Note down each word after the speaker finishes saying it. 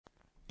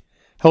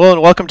Hello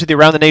and welcome to the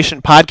Around the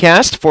Nation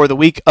podcast for the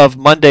week of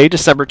Monday,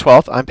 December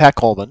 12th. I'm Pat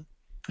Coleman.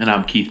 And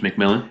I'm Keith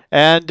McMillan.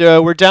 And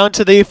we're down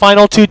to the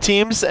final two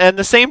teams and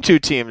the same two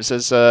teams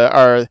as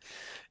are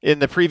in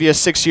the previous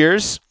 6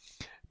 years.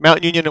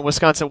 Mountain Union and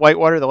Wisconsin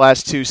Whitewater, the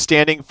last two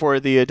standing for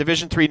the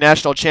Division III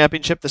National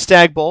Championship, the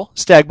Stag Bowl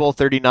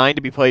 39,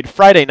 to be played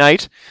Friday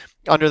night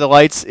under the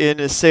lights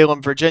in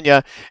Salem,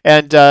 Virginia.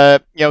 And,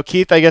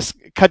 Keith, I guess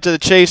cut to the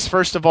chase.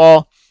 First of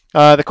all,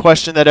 the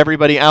question that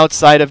everybody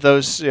outside of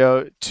those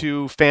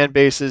two fan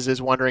bases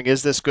is wondering: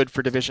 is this good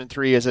for Division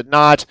III? Is it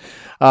not?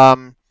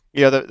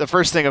 The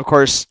first thing, of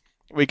course,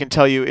 we can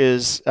tell you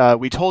is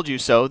we told you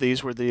so.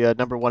 These were the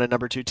number one and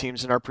number two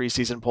teams in our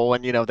preseason poll,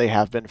 and they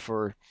have been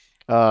for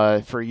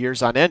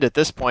years on end at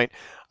this point.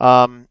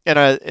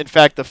 In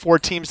fact, the four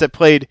teams that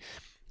played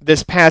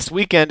this past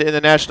weekend in the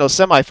national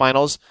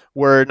semifinals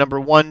were number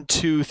 1,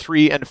 2,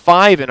 3, and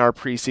 5 in our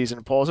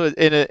preseason poll. So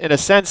in a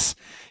sense,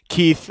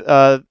 Keith,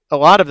 a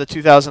lot of the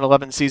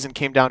 2011 season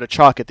came down to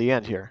chalk at the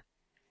end here.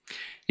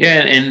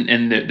 Yeah,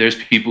 and there's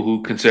people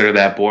who consider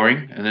that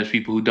boring, and there's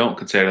people who don't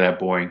consider that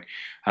boring.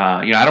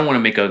 I don't want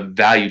to make a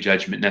value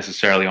judgment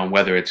necessarily on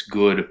whether it's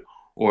good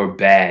or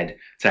bad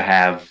to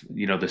have,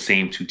 the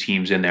same two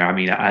teams in there. I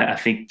mean, I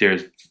think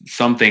there's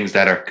some things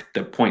that are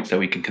the points that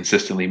we can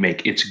consistently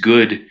make. It's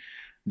good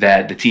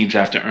that the teams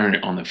have to earn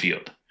it on the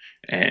field,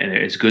 and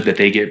it's good that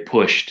they get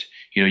pushed.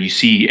 You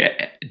see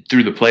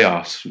through the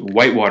playoffs,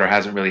 Whitewater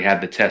hasn't really had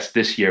the test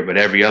this year, but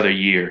every other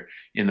year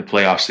in the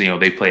playoffs,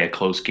 they play a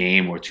close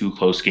game or two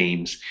close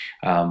games,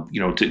 on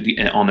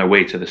their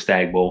way to the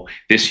Stag Bowl.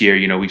 This year,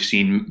 we've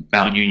seen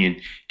Mount Union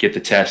get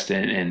the test,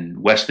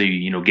 and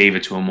Wesley, gave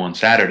it to them on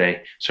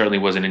Saturday. Certainly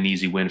wasn't an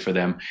easy win for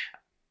them.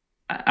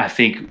 I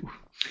think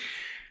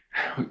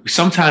we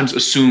sometimes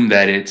assume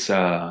that it's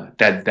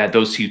that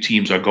those two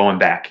teams are going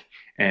back.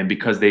 And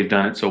because they've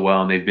done it so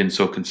well and they've been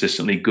so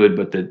consistently good,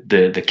 but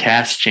the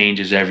cast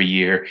changes every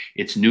year.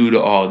 It's new to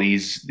all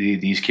these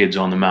kids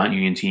on the Mount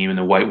Union team and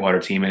the Whitewater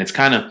team, and it's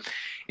kind of,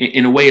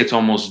 in a way, it's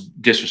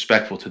almost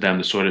disrespectful to them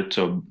to sort of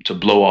to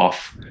blow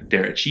off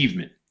their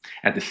achievement.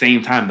 At the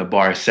same time, the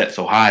bar is set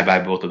so high by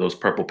both of those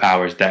purple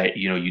powers that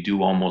you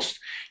do almost,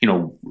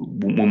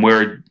 when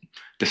we're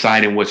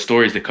deciding what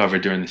stories to cover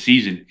during the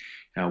season.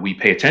 We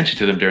pay attention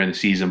to them during the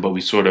season, but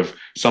we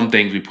some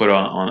things we put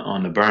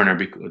on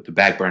the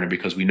back burner,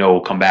 because we know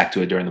we'll come back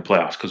to it during the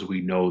playoffs because we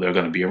know they're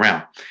going to be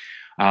around.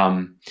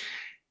 I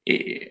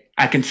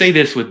can say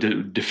this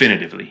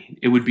definitively.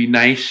 It would be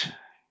nice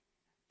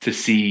to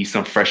see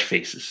some fresh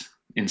faces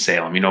in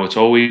Salem. It's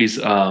always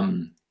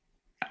whenever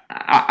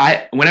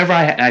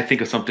I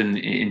think of something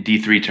in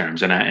D3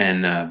 terms,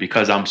 and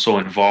because I'm so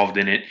involved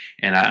in it,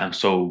 and I'm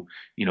so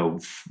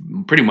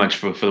pretty much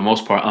for the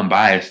most part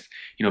unbiased.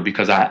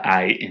 Because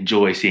I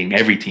enjoy seeing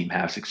every team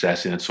have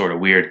success, and it's sort of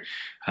weird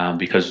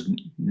because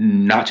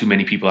not too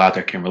many people out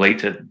there can relate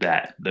to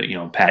that.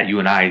 Pat, you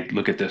and I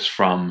look at this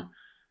from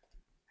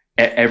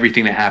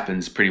everything that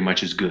happens pretty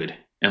much is good,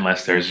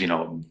 unless there's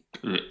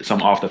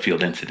some off the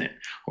field incident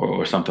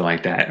or something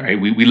like that, right?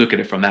 We look at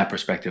it from that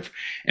perspective,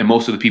 and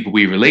most of the people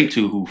we relate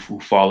to who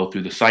follow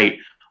through the site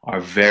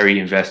are very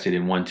invested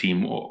in one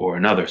team or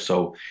another.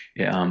 So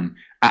I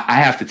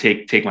have to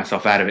take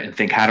myself out of it and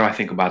think, how do I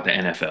think about the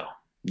NFL?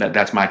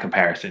 That's my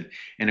comparison.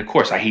 And of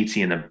course, I hate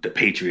seeing the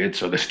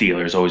Patriots or the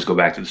Steelers always go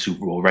back to the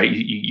Super Bowl, right?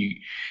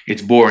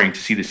 It's boring to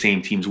see the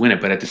same teams win it,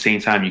 but at the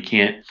same time, you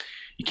can't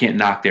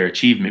knock their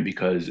achievement,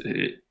 because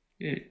the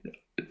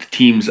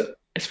teams,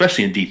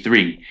 especially in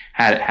D3,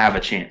 have a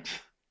chance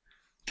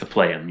to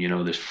play them.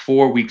 There's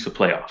 4 weeks of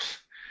playoffs.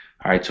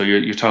 All right, so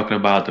you're talking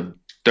about the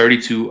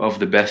 32 of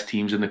the best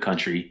teams in the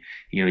country.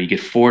 You get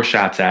 4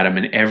 shots at them,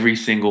 and every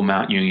single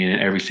Mount Union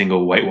and every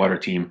single Whitewater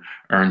team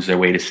earns their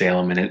way to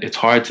Salem. And it's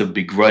hard to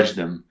begrudge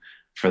them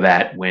for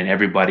that when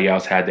everybody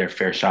else had their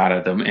fair shot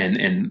at them,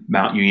 and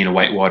Mount Union and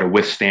Whitewater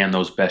withstand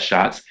those best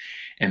shots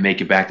and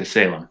make it back to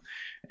Salem.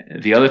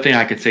 The other thing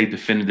I could say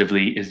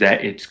definitively is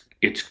that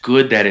it's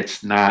good that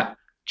it's not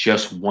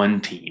just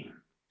one team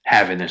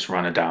having this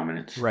run of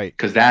dominance. Right.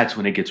 Because that's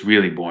when it gets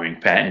really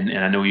boring, Pat. And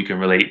I know you can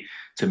relate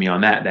to me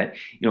on that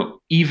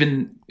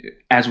even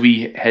as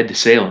we head to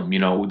Salem,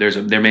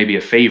 there may be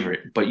a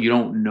favorite, but you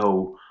don't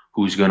know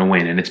who's going to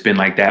win. And it's been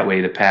like that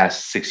way the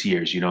past 6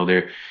 years.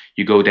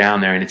 You go down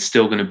there and it's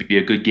still going to be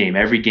a good game.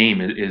 Every game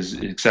is,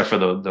 except for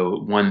the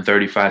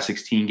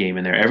 135-16 game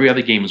in there, every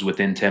other game is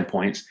within 10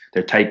 points.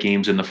 They're tight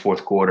games in the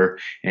fourth quarter,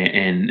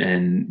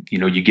 and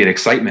you get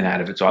excitement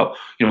out of it. So,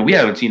 we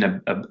haven't seen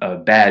a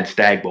bad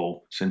Stag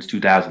Bowl since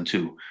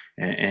 2002,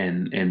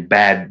 and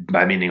bad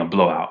by meaning a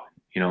blowout.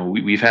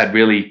 We've had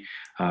really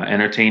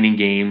entertaining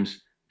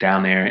games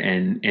down there,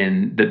 and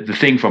the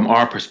thing from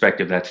our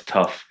perspective that's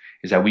tough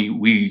is that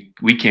we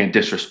can't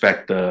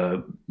disrespect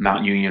the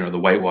Mount Union or the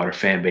Whitewater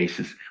fan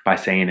bases by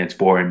saying it's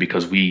boring,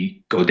 because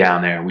we go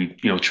down there and we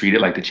treat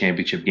it like the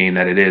championship game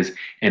that it is,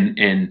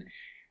 and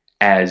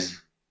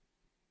as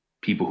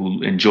people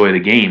who enjoy the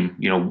game,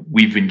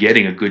 we've been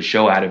getting a good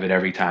show out of it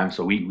every time.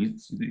 So we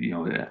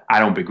I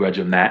don't begrudge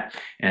them that,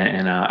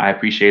 and I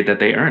appreciate that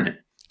they earn it.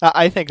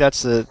 I think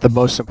that's the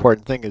most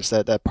important thing is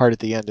that part at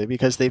the end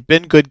because they've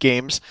been good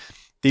games.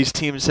 These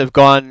teams have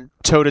gone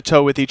toe to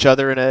toe with each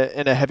other in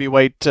a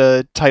heavyweight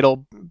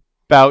title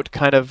bout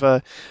kind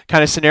of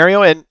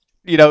scenario, and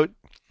you know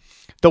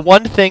the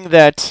one thing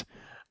that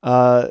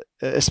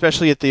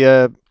especially at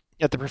the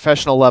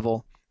professional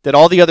level that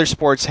all the other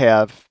sports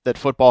have that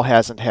football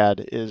hasn't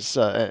had is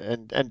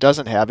and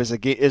doesn't have is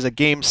a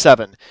game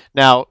seven.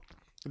 Now,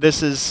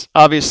 this is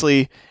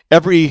obviously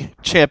every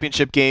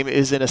championship game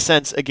is in a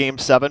sense a game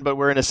seven, but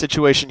we're in a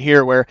situation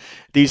here where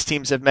these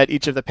teams have met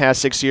each of the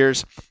past 6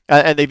 years,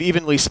 and they've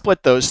evenly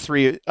split those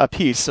three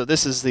apiece. So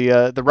this is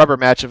the rubber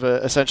match of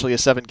essentially a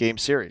 7 game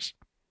series.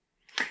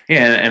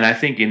 Yeah, and I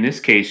think in this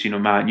case,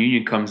 Mount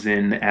Union comes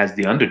in as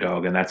the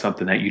underdog, and that's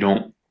something that you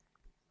don't.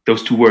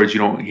 Those two words you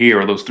don't hear,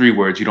 or those three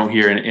words you don't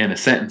hear in a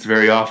sentence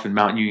very often.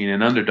 Mount Union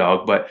and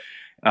underdog, but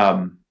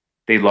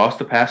they lost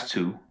the past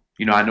two.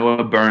 I know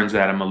it burns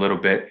at them a little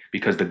bit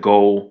because the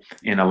goal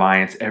in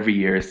Alliance every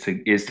year is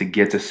to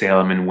get to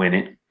Salem and win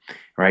it,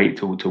 right?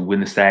 To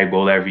win the Stag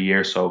Bowl every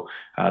year. So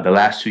the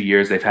last 2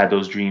 years they've had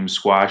those dreams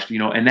squashed,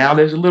 and now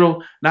there's a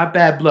little not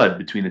bad blood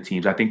between the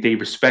teams. I think they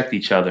respect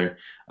each other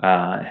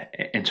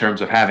in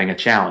terms of having a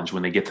challenge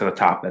when they get to the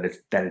top.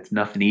 That it's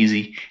nothing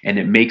easy, and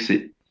it makes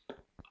it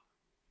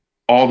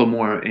all the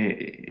more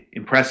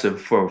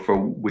impressive for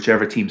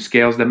whichever team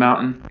scales the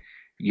mountain,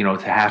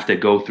 to have to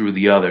go through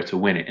the other to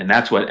win it. And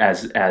that's what,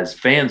 as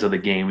fans of the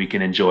game, we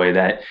can enjoy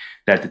that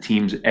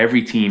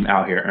every team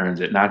out here earns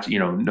it. Not,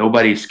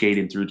 nobody's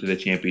skating through to the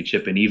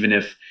championship. And even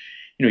if,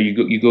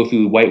 you go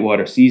through the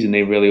Whitewater season,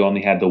 they really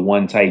only had the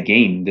one tight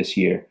game this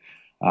year.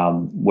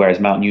 Whereas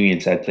Mount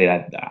Union said played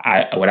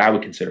what I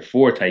would consider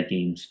 4 tight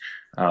games,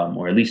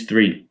 or at least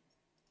 3.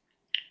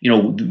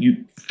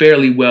 You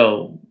fairly.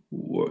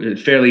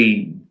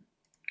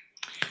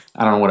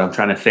 I don't know what I'm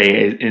trying to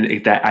say.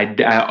 That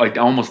I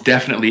almost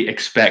definitely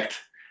expect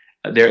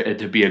there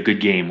to be a good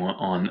game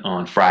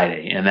on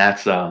Friday, and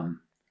that's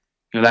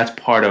that's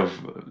part of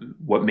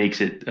what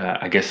makes it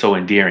I guess so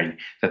endearing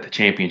that the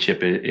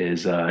championship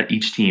is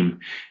each team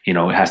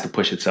has to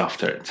push itself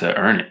to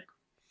earn it.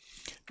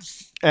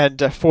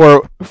 And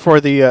for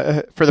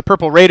the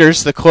Purple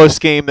Raiders, the close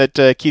game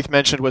that Keith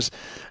mentioned was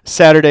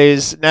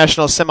Saturday's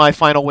national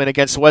semifinal win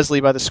against Wesley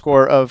by the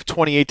score of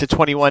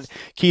 28-21.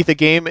 Keith, a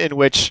game in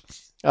which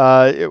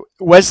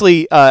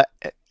Wesley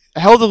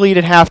held the lead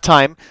at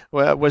halftime,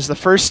 was the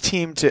first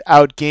team to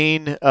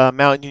outgain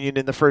Mount Union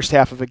in the first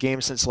half of a game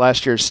since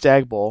last year's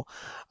Stag Bowl,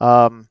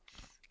 and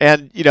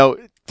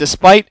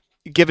despite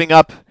giving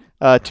up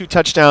 2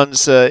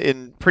 touchdowns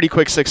in pretty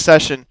quick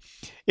succession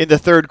in the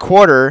third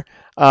quarter.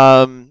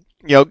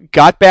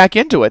 Got back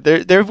into it.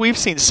 There we've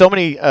seen so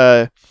many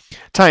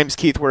times,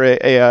 Keith, where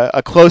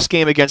a close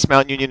game against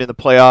Mount Union in the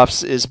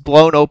playoffs is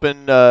blown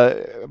open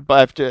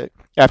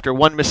after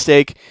one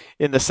mistake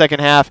in the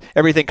second half.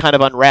 Everything kind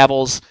of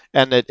unravels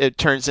and it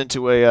turns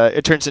into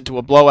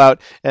a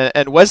blowout.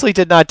 And Wesley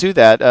did not do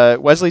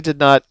that. Wesley did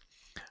not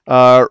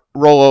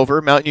roll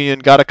over. Mount Union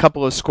got a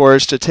couple of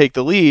scores to take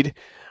the lead.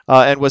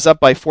 And was up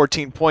by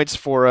 14 points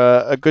for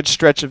a good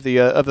stretch of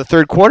the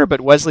third quarter,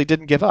 but Wesley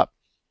didn't give up.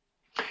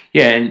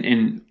 Yeah,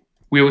 and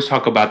we always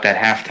talk about that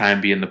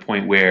halftime being the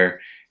point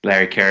where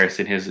Larry Karras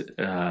and his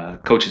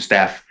coaching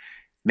staff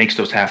makes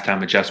those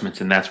halftime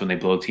adjustments, and that's when they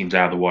blow teams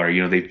out of the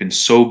water. They've been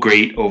so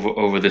great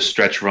over this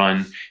stretch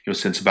run,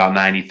 since about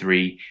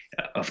 '93,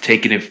 of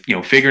taking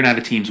it, figuring out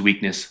a team's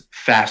weakness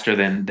faster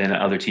than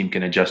other team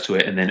can adjust to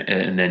it, and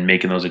then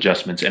making those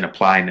adjustments and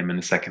applying them in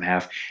the second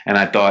half. And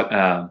I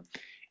thought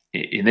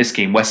in this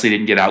game, Wesley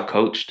didn't get out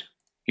coached.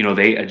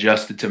 They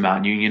adjusted to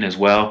Mount Union as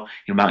well.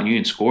 Mount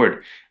Union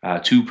scored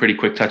 2 pretty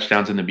quick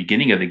touchdowns in the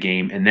beginning of the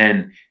game and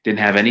then didn't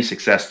have any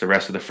success the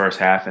rest of the first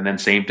half. And then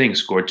same thing,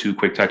 scored 2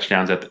 quick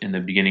touchdowns in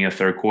the beginning of the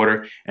third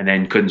quarter and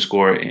then couldn't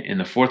score in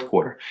the fourth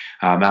quarter.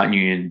 Mount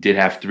Union did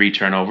have 3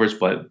 turnovers,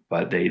 but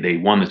they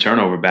won the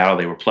turnover battle.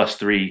 They were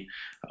 +3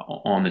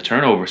 on the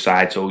turnover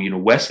side. So,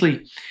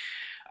 Wesley,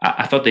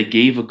 I thought they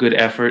gave a good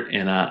effort.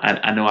 And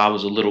I know I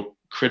was a little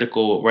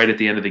critical right at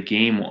the end of the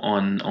game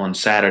on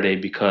Saturday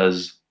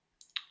because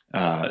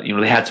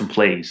they had some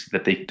plays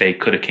that they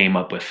could have came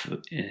up with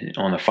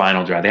on the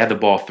final drive. They had the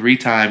ball 3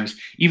 times.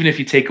 Even if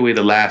you take away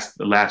the last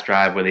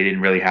drive where they didn't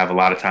really have a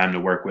lot of time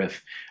to work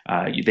with,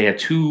 they had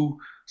 2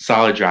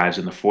 solid drives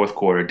in the fourth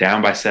quarter,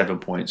 down by 7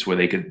 points, where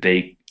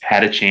they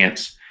had a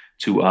chance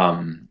to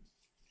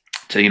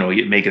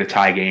make it a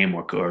tie game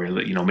or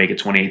make it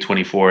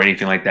 28-24,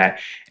 anything like that.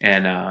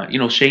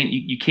 And Shane,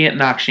 you can't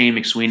knock Shane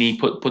McSweeney.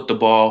 Put the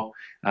ball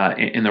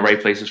in the right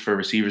places for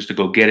receivers to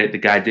go get it. The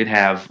guy did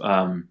have.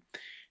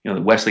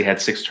 Wesley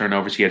had 6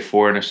 turnovers. He had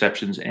 4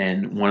 interceptions,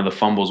 and one of the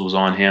fumbles was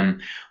on him.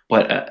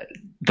 But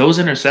those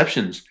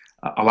interceptions,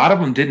 a lot of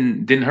them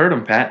didn't hurt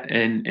him, Pat.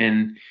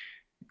 And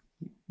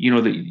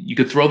you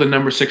could throw the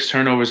number 6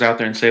 turnovers out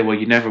there and say, well,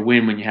 you never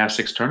win when you have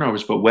 6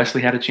 turnovers. But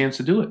Wesley had a chance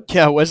to do it.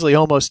 Yeah, Wesley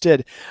almost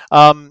did.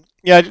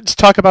 Let's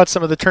talk about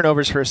some of the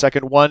turnovers for a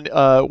second. One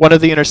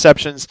of the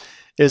interceptions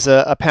is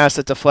a pass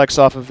that deflects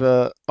off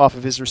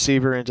of his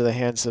receiver into the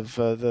hands of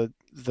the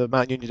the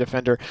Mount Union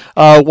defender.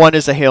 One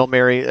is a Hail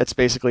Mary. That's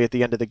basically at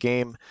the end of the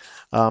game.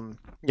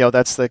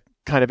 That's the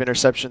kind of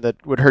interception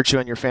that would hurt you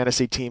on your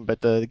fantasy team,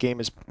 but the game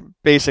is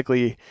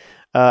basically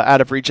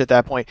out of reach at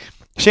that point.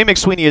 Shane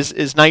McSweeney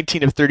is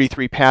 19 of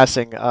 33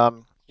 passing.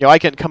 I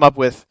can come up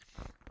with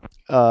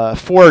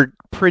four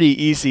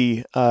pretty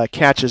easy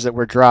catches that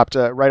were dropped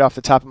right off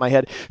the top of my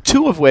head.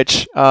 Two of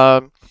which,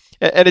 and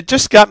it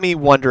just got me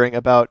wondering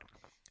about,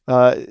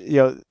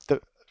 the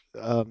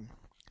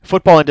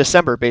football in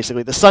December.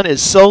 Basically, the sun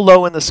is so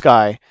low in the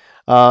sky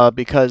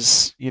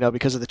because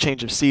of the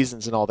change of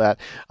seasons and all that.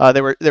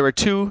 There were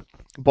two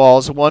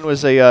balls. One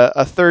was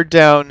a third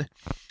down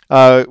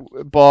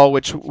ball,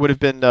 which would have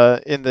been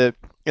in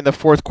the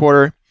fourth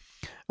quarter,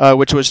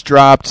 which was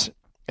dropped.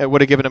 It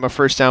would have given him a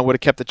first down. Would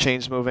have kept the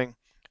chains moving.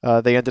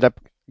 They ended up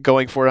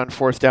going for it on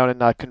fourth down and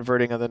not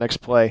converting on the next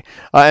play.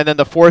 And then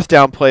the fourth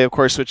down play, of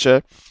course, which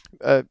a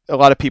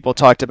lot of people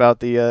talked about,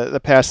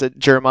 the pass that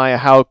Jeremiah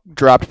Howe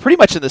dropped pretty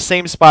much in the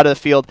same spot of the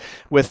field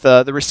with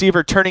the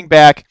receiver turning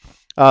back,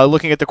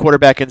 looking at the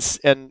quarterback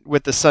and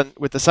with the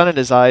sun in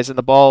his eyes and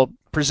the ball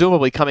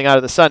presumably coming out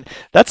of the sun.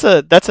 That's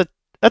a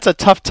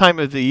tough time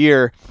of the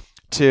year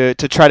to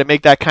try to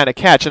make that kind of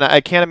catch. And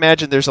I can't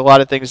imagine there's a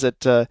lot of things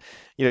that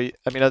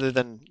other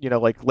than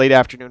like late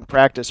afternoon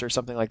practice or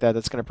something like that,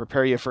 that's going to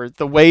prepare you for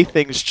the way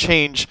things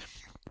change.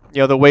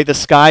 The way the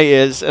sky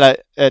is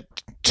at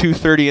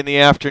 2:30 in the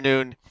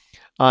afternoon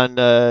on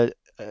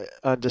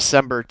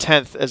December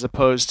 10th as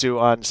opposed to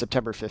on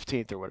September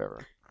 15th or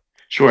whatever.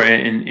 Sure.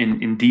 And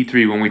in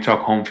D3, when we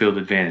talk home field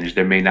advantage,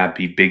 there may not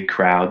be big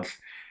crowds.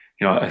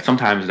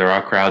 Sometimes there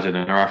are crowds and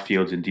there are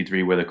fields in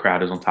D3 where the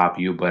crowd is on top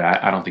of you, but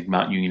I don't think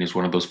Mount Union is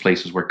one of those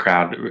places where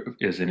crowd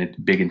is a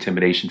big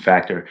intimidation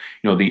factor.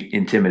 The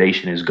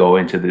intimidation is go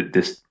into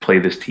play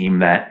this team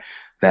that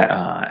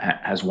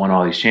has won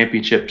all these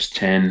championships,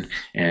 10,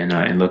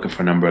 and looking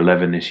for number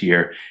 11 this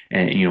year.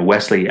 And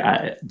Wesley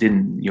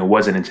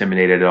wasn't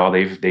intimidated at all.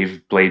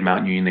 They've played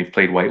Mount Union, they've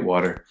played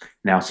Whitewater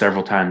now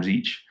several times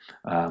each.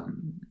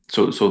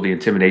 So the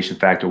intimidation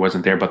factor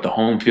wasn't there, but the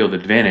home field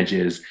advantage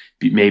is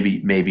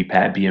maybe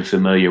Pat being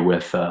familiar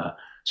with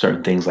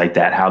certain things like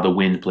that, how the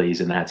wind plays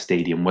in that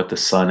stadium, what the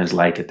sun is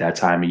like at that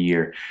time of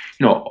year.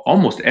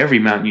 Almost every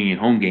Mount Union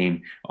home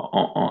game,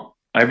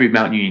 every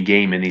Mount Union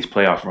game in these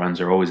playoff runs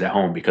are always at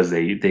home because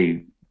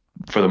they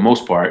for the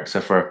most part,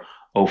 except for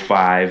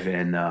 05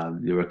 and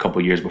there were a couple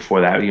of years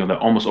before that, they're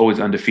almost always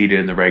undefeated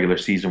in the regular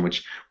season,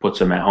 which puts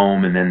them at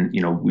home. And then,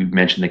 we've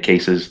mentioned the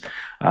cases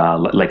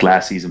like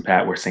last season,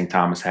 Pat, where St.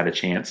 Thomas had a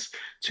chance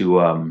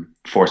to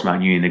force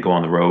Mount Union to go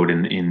on the road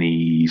in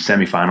the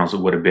semifinals. It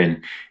would have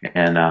been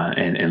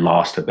and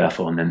lost to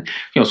Bethel. And then,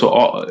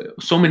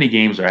 so many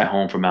games are at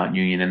home for Mount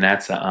Union, and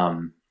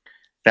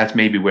that's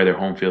maybe where their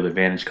home field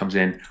advantage comes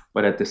in.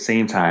 But at the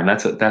same time,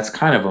 that's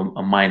kind of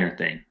a minor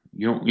thing.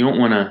 You don't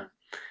want to.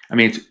 I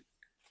mean,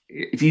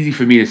 it's easy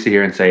for me to sit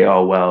here and say,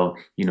 oh well,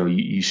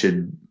 you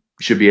should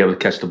be able to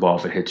catch the ball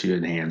if it hits you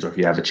in the hands, or if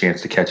you have a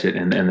chance to catch it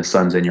and the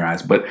sun's in your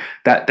eyes. But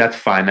that's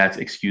fine. That's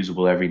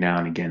excusable every now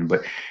and again.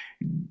 But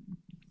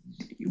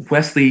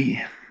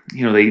Wesley,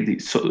 they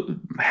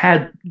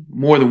had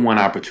more than one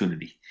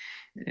opportunity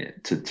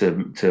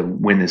to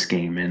win this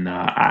game, and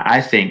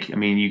I think, I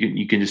mean,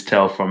 you can just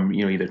tell from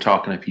either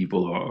talking to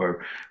people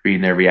or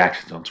reading their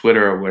reactions on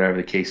Twitter or whatever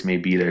the case may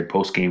be, their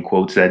post game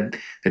quotes that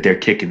they're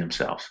kicking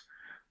themselves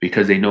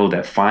because they know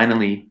that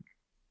finally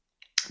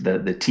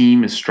the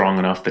team is strong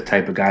enough, the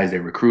type of guys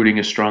they're recruiting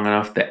is strong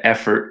enough, the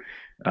effort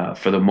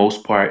for the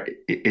most part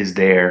is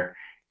there.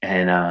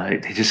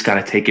 And they just got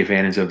to take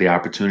advantage of the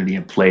opportunity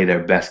and play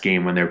their best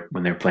game when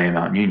they're playing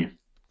Mount Union.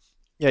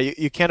 Yeah,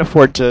 you can't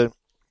afford to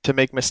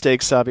make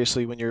mistakes,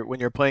 obviously, when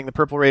you're playing the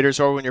Purple Raiders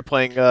or when you're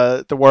playing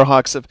the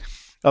Warhawks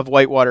of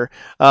Whitewater.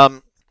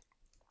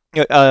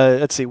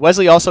 Let's see.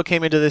 Wesley also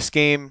came into this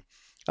game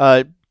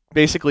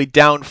basically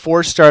down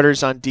 4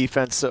 starters on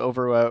defense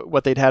over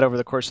what they'd had over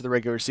the course of the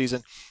regular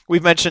season.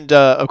 We've mentioned,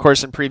 of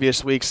course, in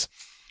previous weeks,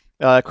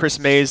 Chris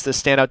Mays, the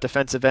standout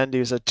defensive end. He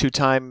was a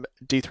 2-time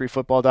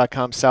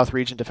D3Football.com South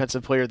Region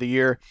Defensive Player of the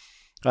Year.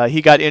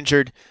 He got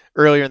injured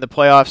earlier in the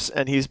playoffs,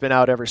 and he's been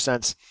out ever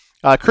since.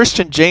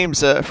 Christian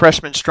James, a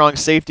freshman strong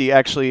safety,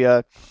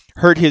 actually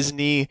hurt his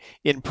knee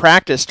in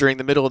practice during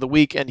the middle of the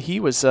week, and he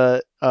was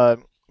out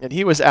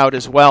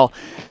as well.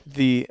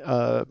 The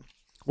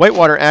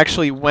Whitewater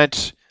actually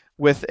went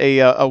with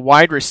a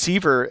wide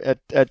receiver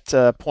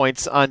at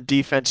points on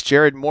defense.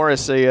 Jared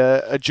Morris,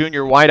 a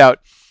junior wideout,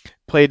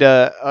 played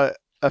a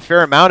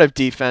fair amount of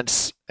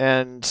defense,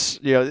 and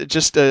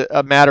just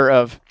a matter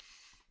of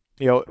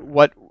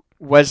what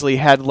Wesley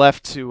had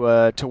left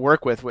to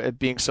work with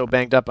being so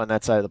banged up on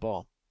that side of the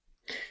ball.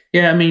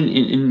 Yeah, I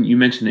mean, you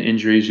mentioned the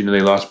injuries. They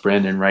lost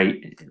Brandon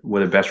Wright,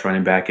 with the best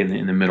running back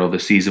in the middle of the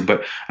season,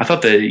 but I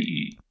thought that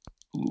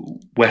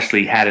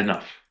Wesley had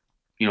enough.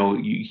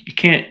 You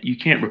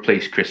can't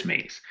replace Chris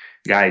Mays.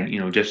 Guy,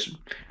 just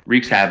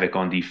wreaks havoc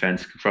on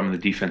defense from the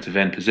defensive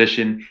end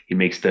position. He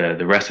makes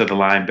the rest of the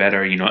line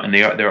better, and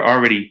they're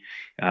already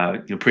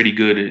pretty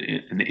good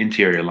in the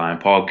interior line.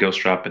 Paul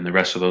Gilstrap and the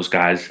rest of those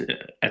guys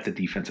at the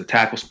defensive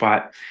tackle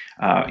spot,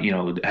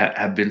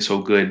 have been so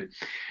good.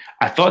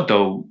 I thought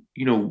though,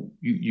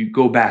 you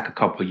go back a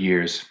couple of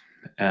years,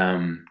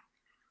 um,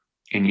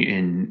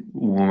 and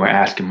when we're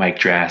asking Mike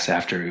Drass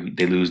after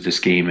they lose this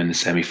game in the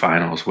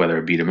semifinals, whether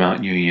it be to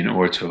Mount Union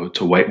or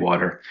to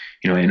Whitewater,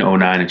 in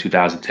 '09 and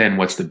 2010,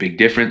 what's the big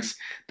difference?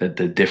 The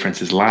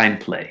difference is line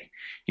play.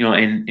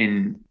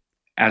 And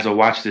as I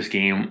watched this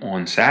game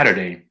on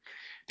Saturday,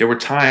 there were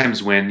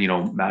times when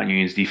Mount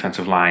Union's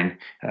defensive line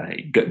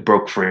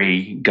broke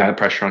free, got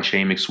pressure on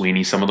Shane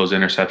McSweeney. Some of those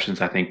interceptions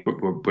I think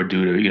were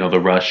due to the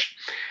rush.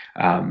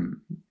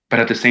 But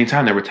at the same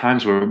time, there were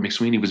times where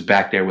McSweeney was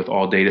back there with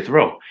all day to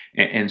throw,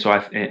 and so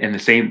and the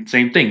same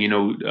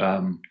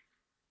thing.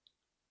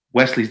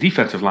 Wesley's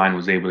defensive line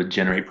was able to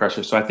generate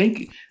pressure. So I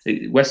think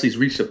Wesley's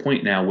reached a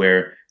point now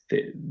where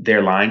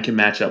their line can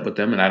match up with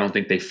them, and I don't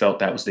think they felt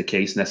that was the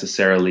case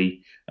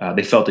necessarily.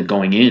 They felt it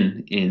going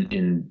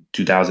in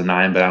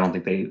 2009, but I don't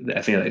think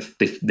I think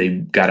they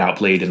got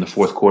outplayed in the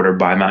fourth quarter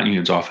by Mount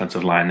Union's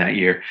offensive line that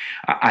year.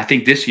 I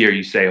think this year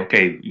you say,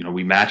 okay,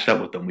 we matched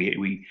up with them.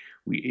 We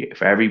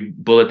for every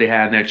bullet they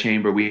had in their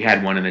chamber, we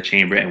had one in the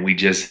chamber, and we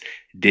just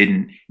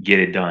didn't get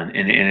it done.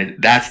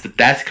 And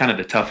that's kind of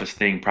the toughest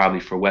thing probably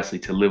for Wesley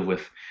to live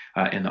with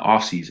in the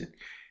offseason.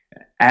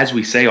 As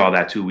we say all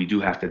that too, we do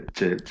have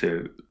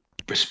to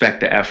respect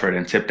the effort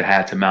and tip the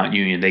hat to Mount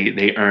Union.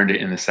 They earned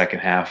it in the second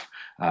half.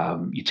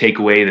 You take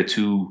away the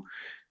two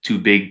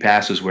big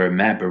passes where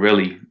Matt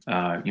Barilli,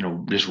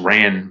 just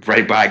ran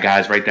right by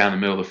guys right down the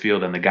middle of the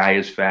field, and the guy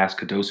is fast.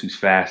 Kadosu's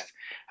fast.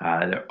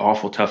 They're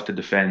awful tough to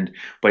defend,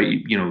 but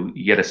you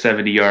get a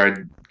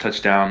 70-yard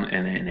touchdown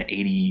and an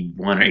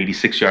 81 or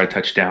 86-yard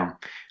touchdown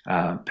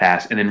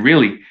pass, and then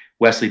really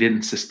Wesley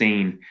didn't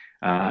sustain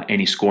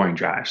any scoring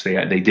drives.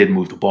 They did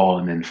move the ball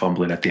and then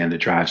fumble it at the end of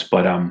drives,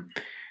 but Pat,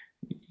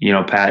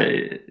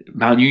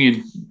 Mount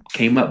Union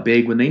came up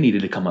big when they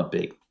needed to come up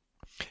big.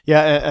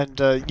 Yeah,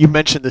 and you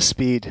mentioned the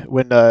speed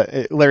when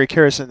Larry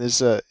Karras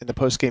is in the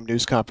post-game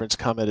news conference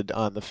commented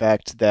on the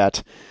fact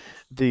that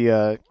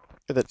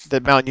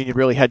that Mount Union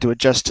really had to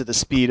adjust to the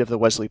speed of the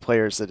Wesley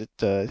players, that it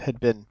had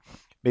been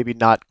maybe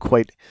not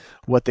quite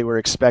what they were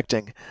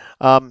expecting.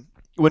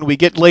 When we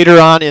get later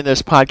on in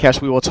this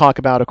podcast, we will talk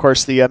about, of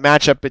course, the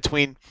matchup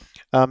between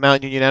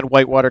Mount Union and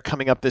Whitewater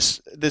coming up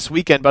this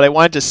weekend. But I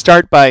wanted to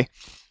start by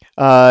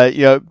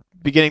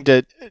beginning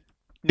to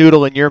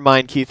noodle in your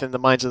mind, Keith, and the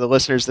minds of the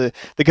listeners, the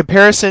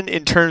comparison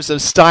in terms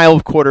of style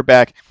of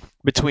quarterback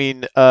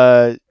between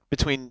Shane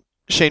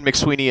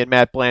McSweeney and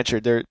Matt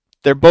Blanchard. They're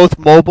both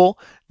mobile.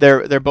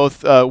 They're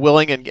both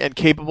willing and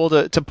capable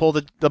to pull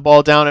the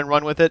ball down and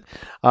run with it.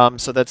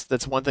 So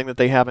that's one thing that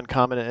they have in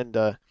common.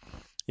 And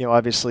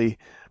obviously,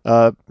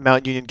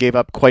 Mount Union gave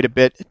up quite a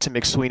bit to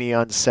McSweeney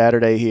on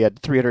Saturday. He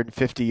had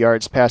 350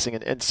 yards passing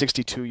and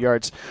 62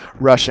 yards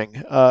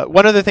rushing.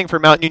 One other thing for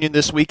Mount Union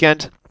this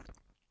weekend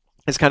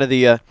is kind of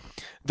the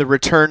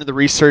return, the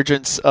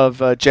resurgence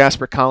of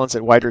Jasper Collins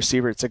at wide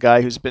receiver. It's a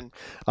guy who's been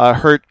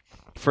hurt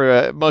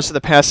for most of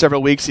the past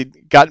several weeks.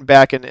 He'd gotten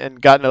back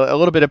and gotten a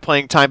little bit of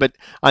playing time, but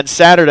on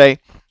Saturday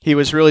he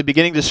was really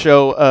beginning to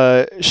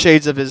show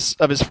shades of his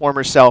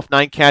former self.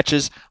 9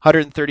 catches,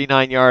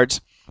 139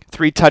 yards,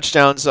 3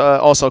 touchdowns.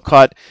 Also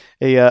caught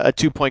a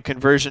 2-point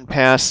conversion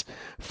pass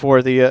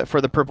for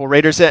the Purple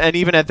Raiders. And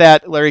even at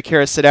that, Larry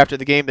Karras said after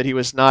the game that he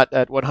was not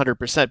at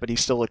 100%, but he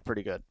still looked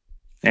pretty good.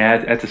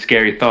 Yeah, that's a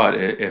scary thought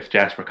if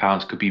Jasper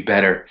Collins could be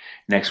better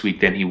next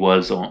week than he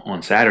was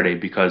on Saturday,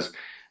 because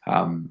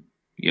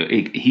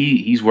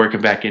he's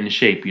working back into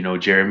shape.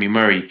 Jeremy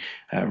Murray,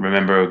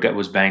 remember,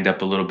 was banged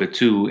up a little bit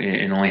too,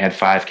 and only had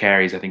 5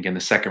 carries, I think, in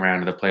the second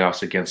round of the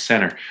playoffs against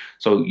Center.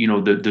 So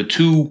the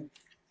two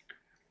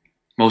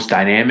most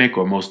dynamic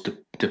or most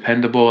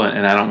dependable,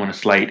 and I don't want to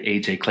slight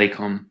AJ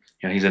Claycomb.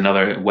 He's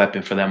another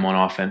weapon for them on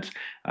offense.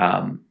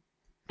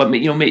 But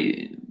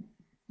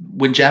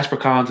when Jasper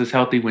Collins is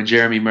healthy, when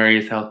Jeremy Murray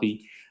is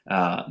healthy,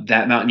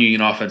 that Mount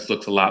Union offense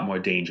looks a lot more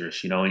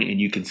dangerous, and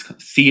you can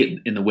see it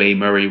in the way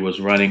Murray was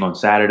running on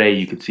Saturday.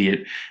 You could see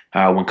it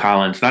when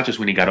Collins, not just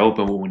when he got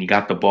open, but when he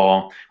got the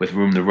ball with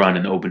room to run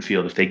in the open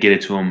field. If they get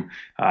it to him,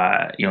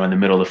 in the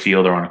middle of the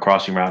field or on a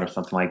crossing route or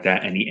something like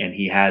that, and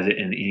he has it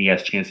and he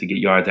has a chance to get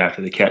yards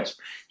after the catch,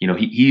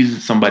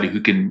 he's somebody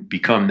who can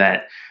become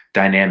that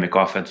dynamic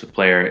offensive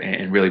player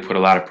and really put a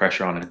lot of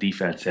pressure on the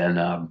defense.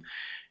 And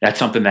that's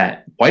something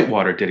that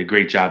Whitewater did a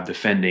great job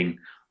defending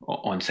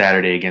on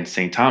Saturday against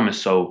St.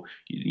 Thomas. So,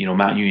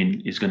 Mount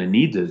Union is going to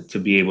need to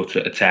be able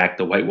to attack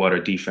the Whitewater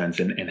defense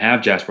and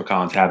have Jasper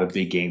Collins have a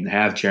big game,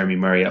 have Jeremy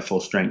Murray at full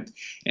strength.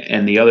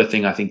 And the other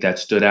thing I think that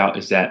stood out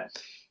is that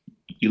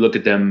you look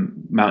at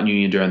them, Mount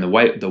Union, during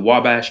the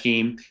Wabash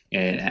game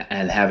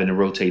and having to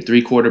rotate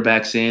 3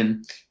 quarterbacks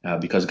in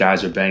because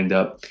guys are banged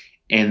up.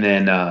 And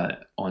then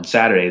on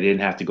Saturday, they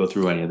didn't have to go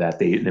through any of that.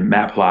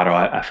 Matt Pilato,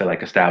 I feel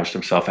like, established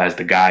himself as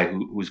the guy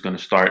who's going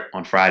to start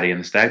on Friday in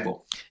the Stag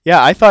Bowl.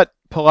 Yeah, I thought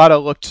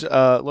Pilato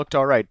looked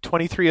all right.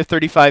 23 of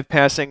 35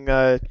 passing,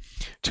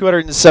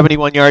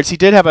 271 yards. He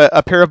did have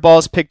a pair of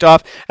balls picked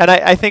off, and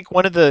I think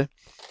one of the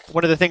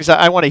things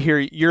I want to hear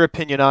your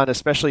opinion on,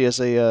 especially as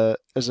a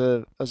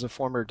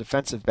former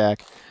defensive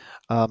back,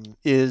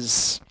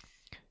 is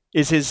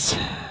his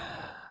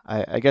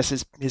I guess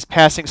his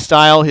passing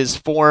style, his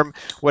form,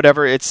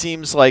 whatever. It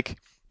seems like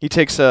he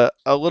takes a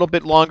little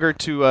bit longer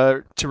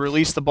to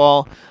release the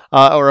ball,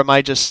 or am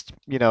I just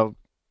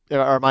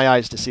are my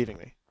eyes deceiving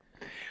me?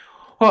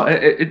 Well,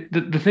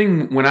 the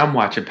thing when I'm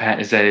watching Pat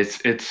is that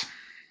it's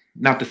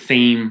not the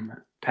same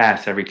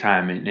pass every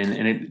time, and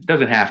it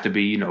doesn't have to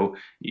be.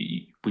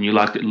 When you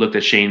looked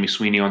at Shane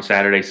McSweeney on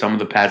Saturday, some of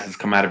the passes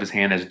come out of his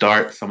hand as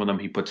darts, some of them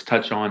he puts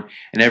touch on,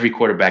 and every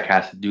quarterback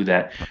has to do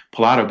that.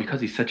 Pilato, because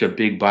he's such a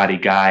big body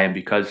guy, and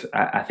because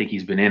I think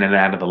he's been in and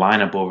out of the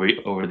lineup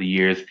over the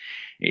years,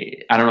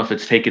 I don't know if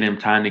it's taken him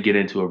time to get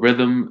into a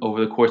rhythm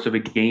over the course of a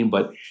game,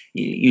 but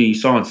you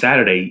saw on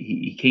Saturday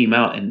he came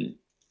out and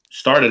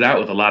started out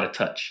with a lot of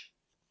touch.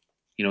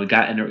 He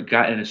got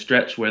in a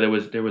stretch where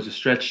there was a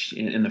stretch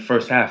in the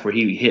first half where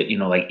he hit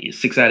like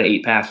 6 out of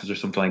 8 passes or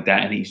something like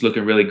that, and he's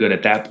looking really good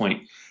at that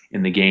point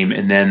in the game.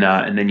 And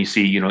then you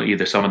see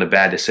either some of the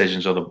bad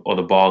decisions or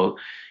the ball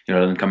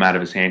doesn't come out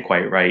of his hand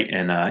quite right,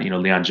 and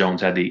Leon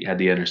Jones had the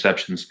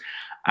interceptions.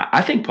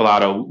 I think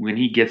Pilato, when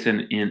he gets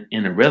in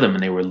a rhythm,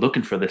 and they were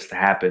looking for this to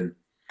happen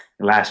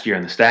last year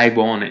in the Stag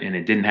Bowl, and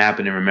it didn't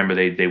happen. And remember,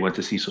 they went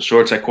to Cecil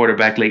Shorts at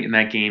quarterback late in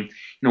that game.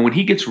 When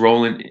he gets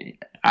rolling,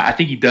 I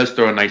think he does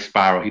throw a nice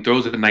spiral. He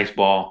throws a nice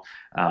ball,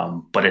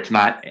 but it's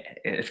not.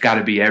 It's got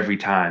to be every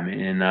time.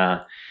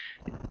 And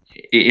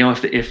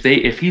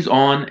if he's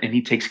on and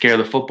he takes care of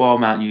the football,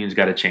 Mount Union's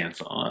got a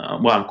chance.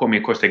 Of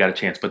course they got a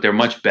chance, but they're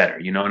much better.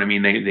 You know what I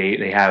mean?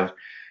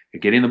 They're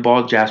getting the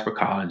ball to Jasper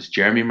Collins.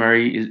 Jeremy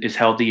Murray is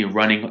healthy and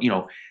running.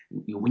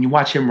 When you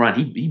watch him run,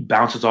 he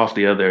bounces off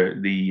the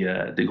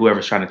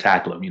whoever's trying to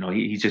tackle him.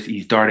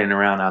 He's darting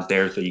around out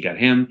there. So you got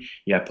him,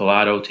 you have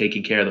Pilato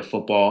taking care of the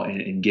football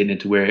and getting it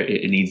to where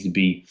it needs to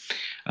be.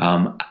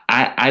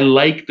 I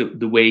like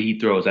the way he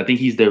throws. I think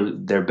he's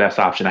their best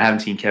option. I haven't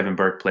seen Kevin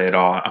Burke play at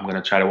all. I'm going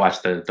to try to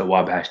watch the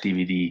Wabash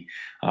DVD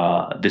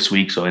this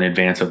week, so in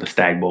advance of the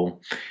Stag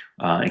Bowl,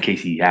 in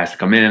case he has to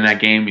come in that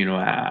game.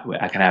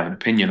 I can have an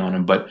opinion on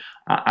him, but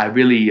I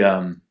really.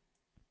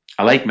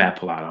 I like Matt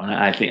Pilato, and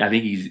I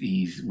think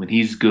he's when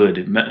he's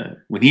good,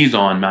 when he's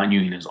on, Mount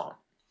Union is on.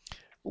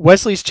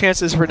 Wesley's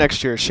chances for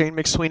next year. Shane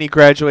McSweeney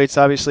graduates.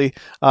 Obviously,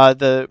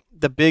 the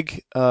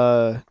big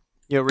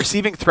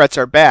receiving threats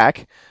are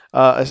back.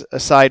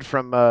 Aside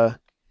from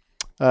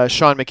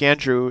Sean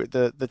McAndrew,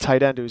 the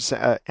tight end who's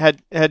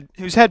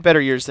had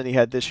better years than he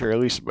had this year, at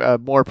least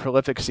more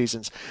prolific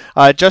seasons.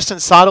 Justin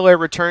Sotoler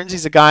returns.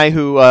 He's a guy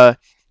who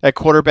at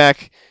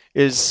quarterback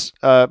is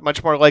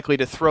much more likely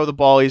to throw the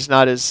ball. He's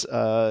not as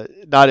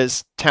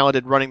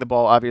talented running the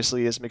ball,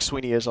 obviously, as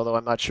McSweeney is. Although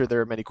I'm not sure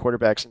there are many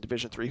quarterbacks in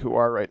Division III who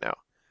are right now.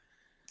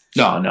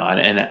 No, no,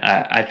 and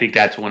I think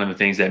that's one of the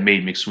things that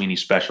made McSweeney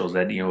special is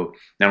that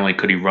not only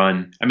could he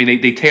run. I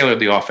mean, they tailored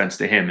the offense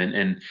to him,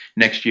 and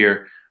next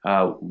year,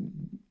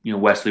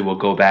 Wesley will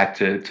go back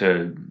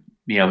to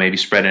maybe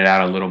spread it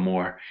out a little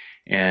more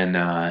and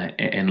let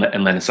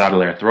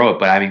Sotoler throw it.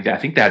 But I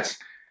think that's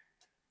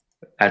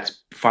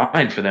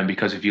fine for them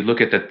because if you look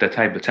at the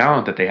type of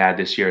talent that they had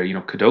this year,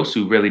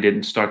 Kadosu really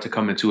didn't start to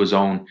come into his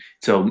own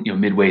till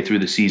midway through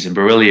the season.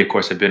 Barilli, of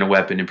course, had been a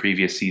weapon in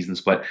previous seasons,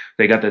 but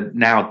they got at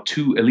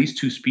least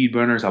two speed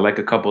burners. I like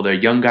a couple of their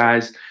young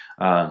guys.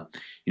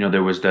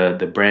 There was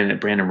the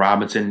Brandon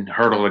Robinson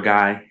hurdler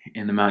guy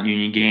in the Mount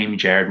Union game.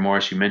 Jared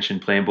Morris, you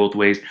mentioned playing both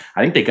ways.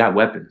 I think they got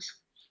weapons.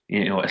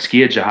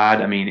 Askia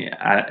Jihad. I mean,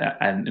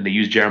 and they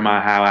used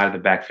Jeremiah Howe out of the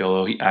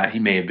backfield. He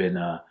may have been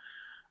a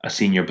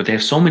senior, but they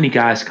have so many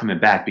guys coming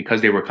back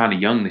because they were kind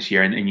of young this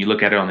year. And you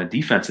look at it on the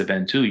defensive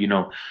end too,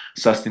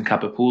 Sustin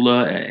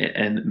Kapapula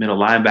and middle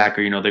linebacker,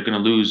 they're going to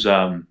lose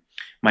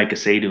Mike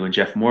Asadu and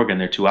Jeff Morgan.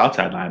 They're two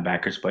outside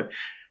linebackers, but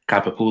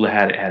Kapapula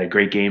had a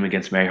great game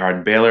against Mary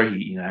Hardin Baylor.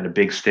 He had a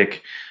big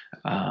stick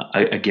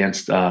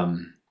against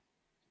Mount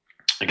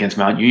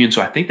Union.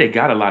 So I think they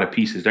got a lot of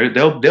pieces.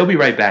 They'll be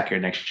right back here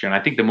next year. And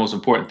I think the most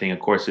important thing,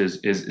 of course,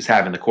 is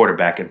having the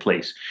quarterback in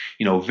place.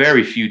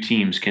 Very few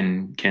teams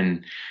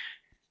can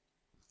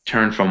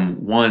turn from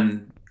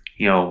one,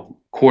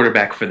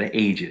 quarterback for the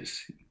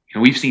ages.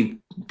 We've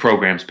seen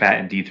programs, Pat,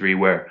 in D3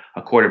 where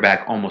a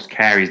quarterback almost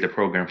carries the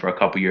program for a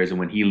couple years, and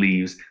when he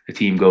leaves, the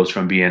team goes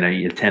from being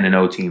a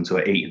 10-0 team to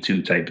an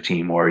 8-2 type of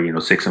team, or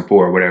 6-4,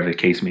 or whatever the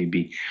case may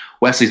be.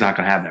 Wesley's not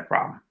going to have that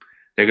problem.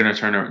 They're going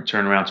to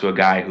turn around to a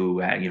guy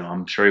who,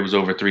 I'm sure he was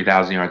over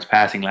 3,000 yards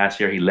passing last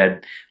year. He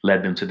led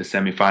them to the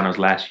semifinals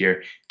last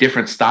year.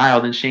 Different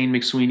style than Shane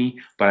McSweeney,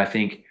 but I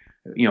think,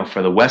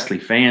 for the Wesley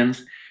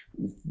fans,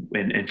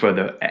 and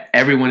for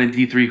everyone in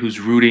D3 who's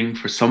rooting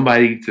for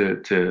somebody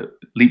to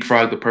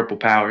leapfrog the Purple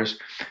Powers,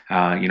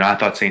 I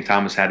thought St.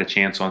 Thomas had a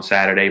chance on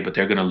Saturday, but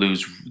they're going to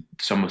lose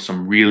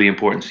some really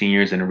important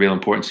seniors and a real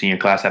important senior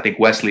class. I think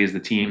Wesley is the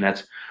team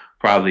that's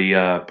probably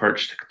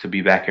perched to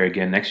be back here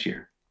again next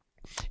year.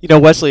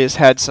 Wesley has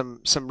had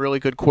some really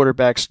good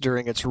quarterbacks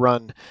during its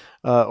run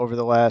over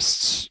the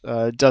last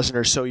dozen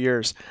or so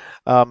years.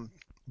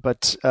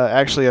 But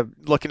actually,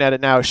 looking at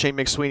it now, Shane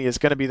McSweeney is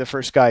going to be the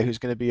first guy who's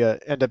going to be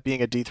end up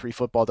being a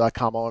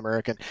D3Football.com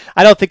All-American.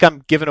 I don't think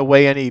I'm giving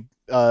away any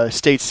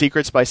state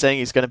secrets by saying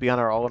he's going to be on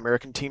our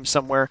All-American team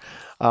somewhere.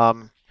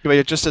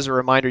 But just as a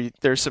reminder,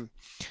 there's some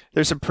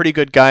pretty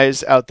good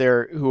guys out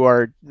there who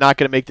are not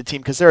going to make the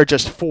team because there are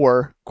just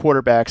 4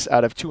 quarterbacks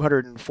out of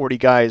 240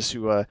 guys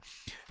who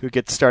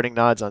get starting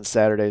nods on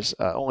Saturdays.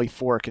 Only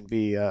 4 can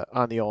be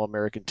on the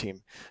All-American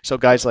team. So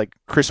guys like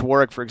Chris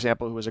Warwick, for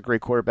example, who was a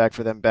great quarterback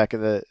for them back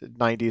in the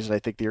 90s and I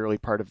think the early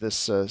part of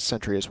this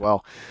century as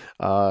well.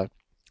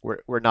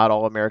 We're not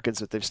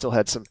All-Americans, but they've still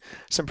had some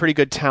pretty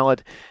good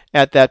talent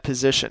at that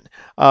position.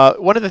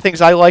 One of the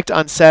things I liked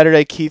on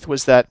Saturday, Keith,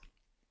 was that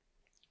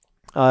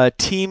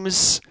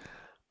teams,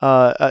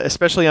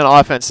 especially on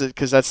offense,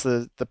 because that's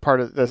the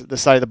part of the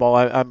side of the ball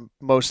I'm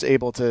most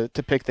able to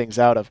pick things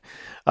out of,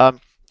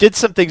 did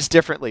some things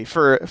differently.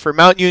 For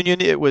Mount Union,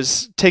 it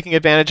was taking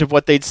advantage of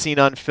what they'd seen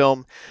on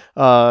film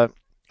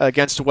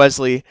against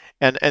Wesley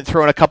and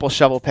throwing a couple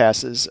shovel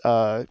passes.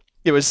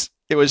 It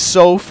was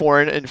so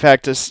foreign. In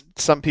fact, to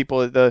some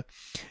people in the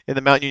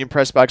Mount Union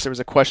press box, there was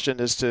a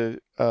question as to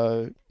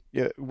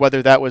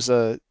whether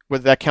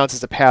that counts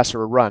as a pass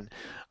or a run.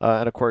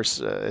 And of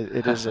course,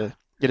 it is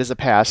a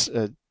pass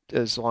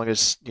as long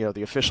as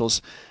the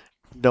officials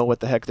know what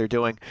the heck they're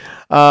doing.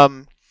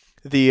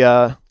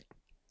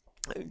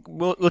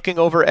 Looking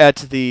over at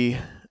the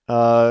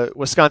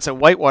Wisconsin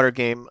Whitewater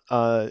game,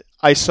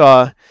 I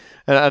saw,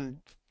 and I'm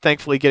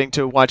thankfully getting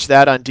to watch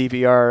that on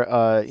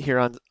DVR here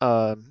on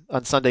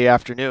Sunday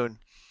afternoon.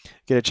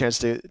 Get a chance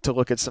to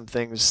look at some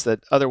things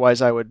that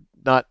otherwise I would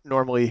not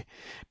normally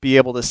be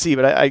able to see.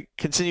 But I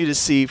continue to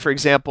see, for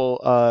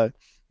example,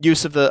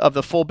 use of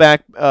the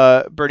fullback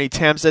Bernie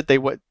Tamzet.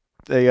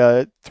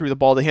 They threw the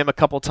ball to him a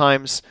couple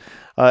times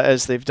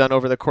as they've done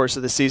over the course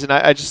of the season.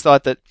 I just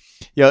thought that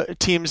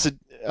teams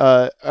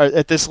are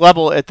at this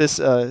level, at this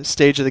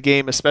stage of the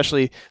game,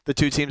 especially the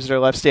 2 teams that are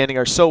left standing,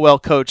 are so well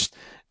coached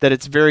that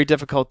it's very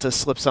difficult to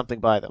slip something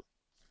by them.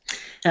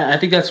 Yeah, I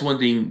think that's one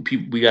thing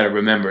we got to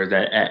remember,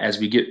 that as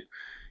we get,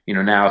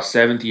 now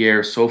 7th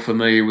year, so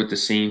familiar with the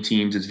same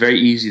teams, it's very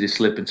easy to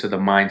slip into the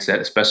mindset,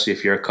 especially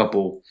if you're a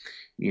couple,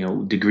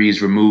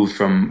 degrees removed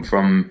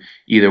from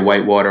either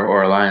Whitewater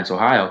or Alliance,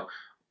 Ohio.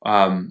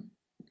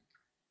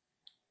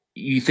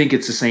 You think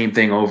it's the same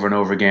thing over and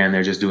over again.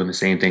 They're just doing the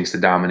same things to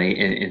dominate.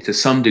 And to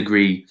some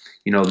degree,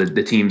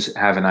 the teams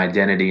have an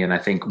identity. And I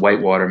think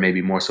Whitewater,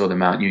 maybe more so than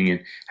Mount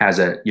Union, has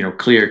a,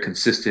 clear,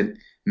 consistent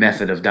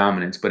method of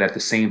dominance. But at the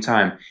same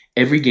time,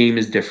 every game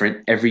is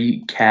different.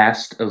 Every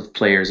cast of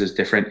players is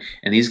different.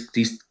 And these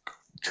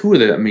 2 of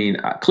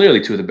the,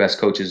 clearly 2 of the best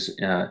coaches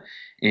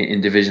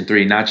in Division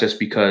III, not just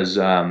because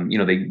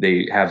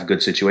they have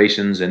good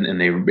situations and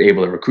they're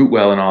able to recruit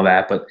well and all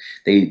that, but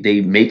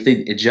they make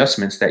the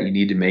adjustments that you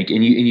need to make,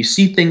 and you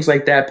see things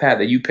like that, Pat,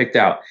 that you picked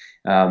out.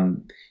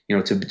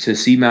 To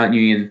see Mount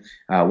Union,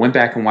 went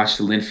back and watched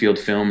the Linfield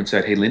film and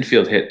said, hey,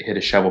 Linfield hit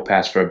a shovel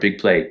pass for a big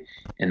play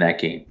in that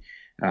game.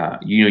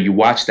 You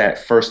watch that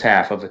first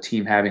half of a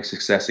team having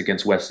success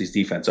against Wesley's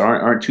defense.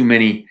 Aren't too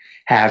many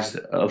halves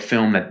of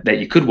film that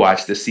you could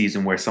watch this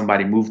season where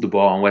somebody moved the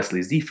ball on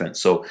Wesley's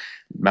defense. So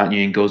Mount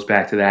Union goes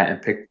back to that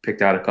and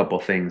picked out a couple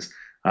of things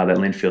that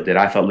Linfield did.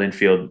 I thought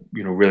Linfield,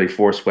 really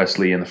forced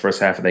Wesley in the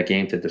first half of that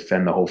game to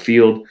defend the whole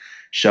field.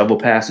 Shovel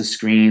passes,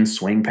 screens,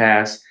 swing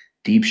pass,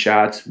 deep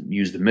shots,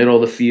 use the middle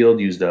of the field,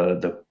 use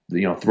the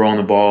throwing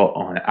the ball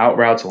on out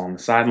routes along the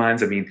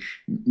sidelines.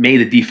 Made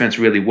the defense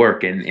really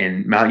work,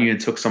 and Mount Union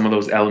took some of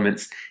those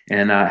elements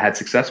and had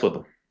success with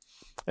them.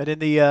 And in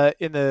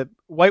the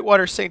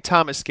Whitewater St.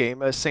 Thomas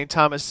game, St.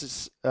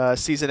 Thomas's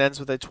season ends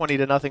with a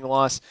 20-0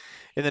 loss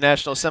in the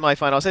national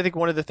semifinals. I think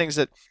one of the things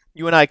that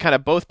you and I kind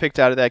of both picked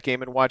out of that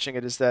game and watching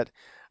it is that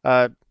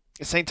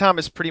St.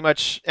 Thomas pretty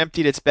much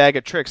emptied its bag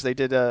of tricks. They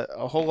did a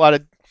whole lot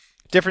of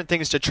different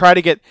things to try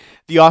to get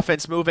the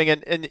offense moving,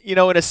 and in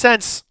a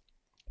sense,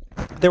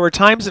 there were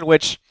times in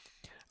which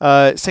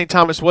St.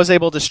 Thomas was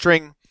able to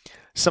string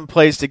some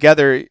plays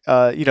together.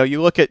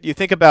 You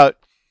think about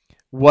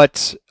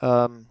what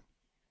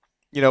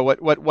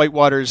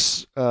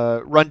Whitewater's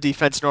run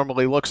defense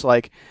normally looks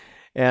like,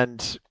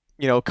 and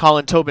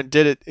Colin Tobin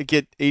did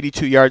get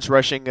 82 yards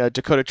rushing.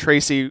 Dakota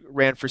Tracy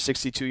ran for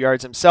 62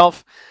 yards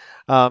himself,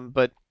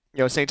 but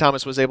St.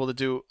 Thomas was able to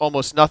do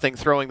almost nothing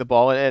throwing the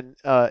ball, and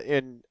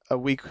in a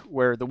week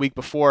where the week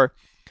before,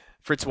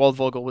 Fritz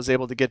Waldvogel was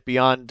able to get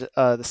beyond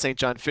the St.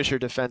 John Fisher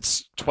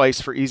defense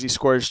twice for easy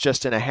scores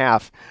just in a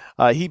half.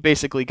 He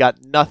basically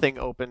got nothing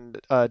open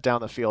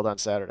down the field on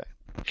Saturday.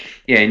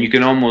 Yeah, and you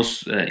can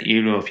almost,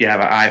 if you have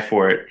an eye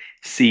for it,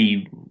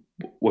 see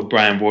what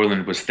Brian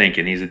Borland was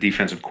thinking. He's a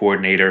defensive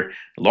coordinator,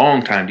 a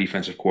long-time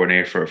defensive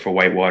coordinator for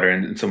Whitewater,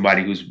 and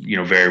somebody who's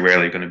very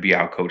rarely going to be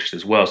outcoached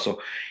as well. So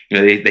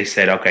they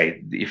said,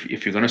 okay,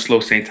 if you're going to slow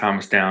St.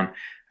 Thomas down,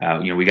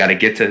 We got to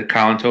get to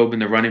Colin Tobin,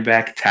 the running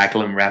back,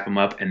 tackle him, wrap him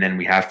up, and then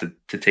we have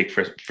to take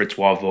Fritz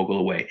Waldvogel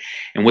away.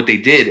 And what they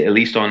did, at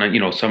least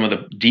on some of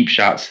the deep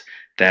shots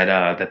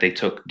that they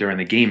took during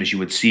the game, is you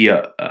would see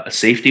a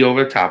safety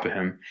over the top of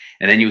him,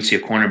 and then you would see a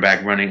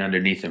cornerback running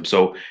underneath him.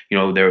 So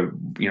there,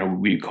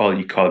 you call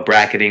it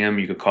bracketing him,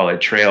 you could call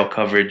it trail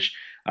coverage.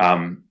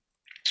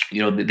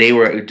 They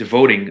were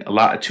devoting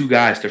two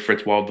guys to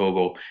Fritz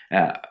Waldvogel.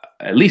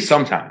 At least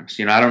sometimes,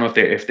 I don't know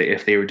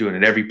if they were doing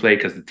it every play,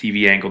 because the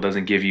TV angle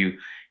doesn't give you,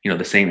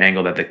 the same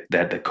angle that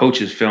the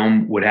coach's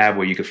film would have,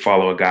 where you could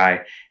follow a guy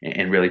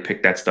and really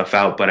pick that stuff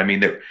out. But I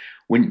mean,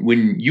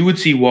 when you would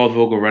see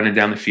Waldvogel running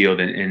down the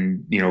field,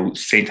 and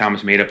St.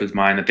 Thomas made up his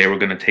mind that they were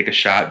going to take a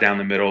shot down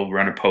the middle,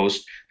 run a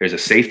post. There's a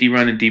safety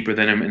running deeper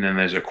than him, and then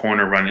there's a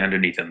corner running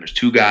underneath him. There's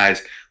two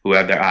guys who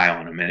have their eye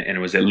on him, and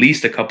it was at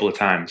least a couple of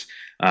times.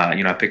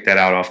 I picked that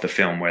out off the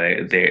film,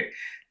 where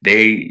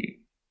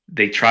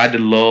they tried to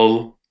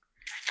lull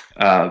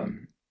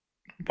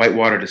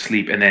Whitewater to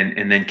sleep, and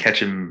then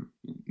catch him,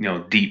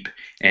 deep,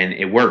 and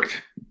it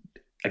worked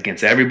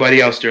against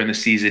everybody else during the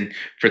season.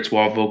 Fritz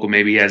Waldvogel,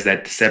 maybe he has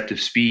that deceptive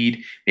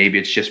speed. Maybe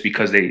it's just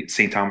because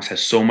St. Thomas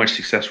has so much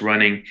success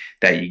running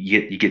that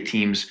you get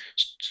teams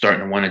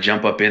starting to want to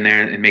jump up in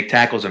there and make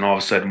tackles, and all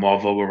of a sudden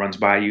Waldvogel runs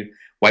by you.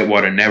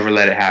 Whitewater never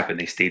let it happen.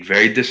 They stayed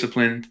very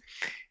disciplined,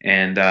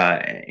 and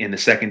in the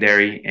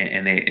secondary,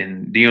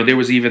 and there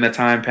was even a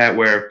time, Pat,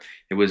 where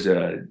it was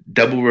a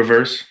double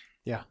reverse,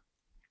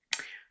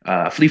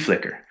 Yeah. Flea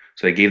flicker.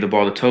 So they gave the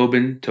ball to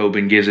Tobin.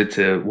 Tobin gives it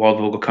to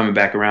Waldvogel coming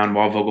back around.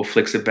 Waldvogel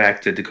flicks it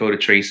back to Dakota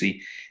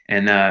Tracy.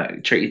 And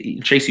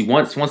Tracy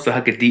wants to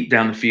huck it deep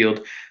down the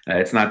field.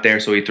 It's not there,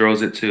 so he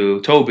throws it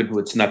to Tobin, who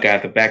had snuck out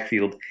of the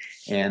backfield.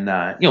 And,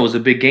 it was a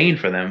big gain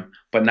for them,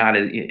 but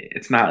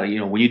it's not,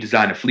 when you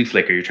design a flea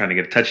flicker, you're trying to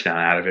get a touchdown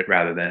out of it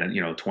rather than,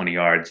 20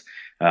 yards,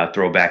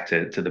 throw back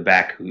to the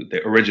back,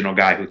 the original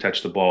guy who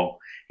touched the ball.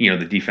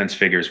 The defense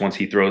figures once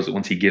he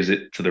gives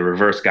it to the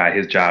reverse guy,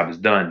 his job is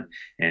done.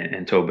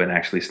 And Tobin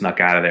actually snuck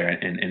out of there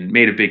and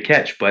made a big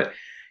catch. But,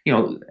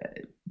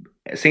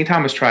 St.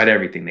 Thomas tried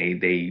everything.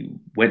 They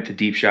went to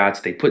deep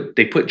shots. They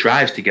put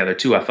drives together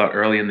too, I thought,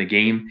 early in the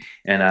game,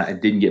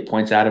 and didn't get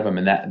points out of them.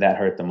 And that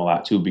hurt them a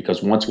lot too,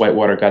 because once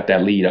Whitewater got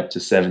that lead up to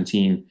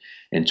 17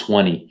 and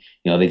 20,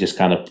 they just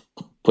kind of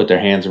put their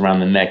hands around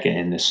the neck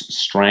and just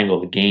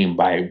strangle the game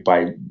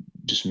by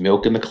just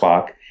milking the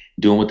clock,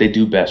 doing what they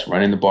do best,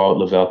 running the ball at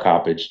Lavelle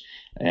Coppage.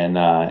 And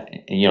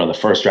the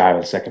first drive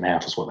of the second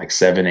half was like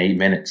 7-8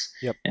 minutes.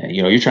 Yep. And,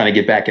 you're trying to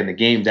get back in the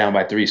game down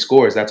by 3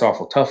 scores. That's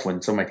awful tough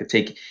when somebody could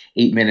take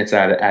 8 minutes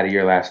out of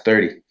your last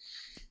 30.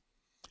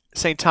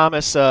 St.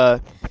 Thomas,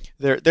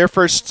 their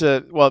first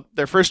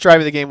drive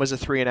of the game was a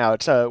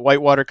 3-and-out.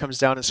 Whitewater comes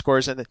down and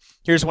scores, and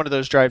here's one of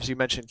those drives you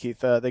mentioned, Keith.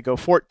 They go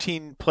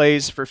 14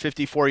 plays for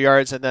 54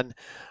 yards and then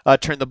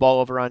turn the ball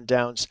over on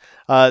downs.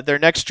 Their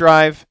next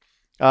drive,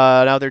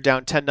 now they're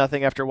down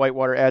 10-0 after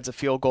Whitewater adds a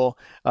field goal.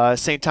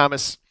 St.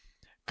 Thomas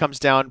comes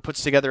down,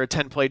 puts together a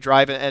 10-play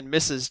drive, and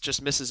misses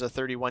a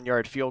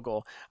 31-yard field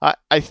goal.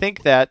 I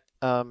think that,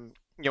 in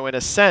a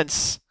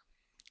sense,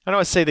 I don't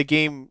want to say the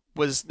game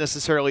was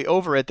necessarily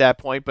over at that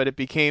point, but it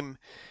became,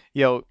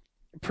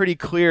 pretty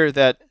clear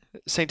that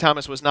St.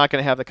 Thomas was not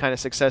going to have the kind of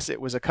success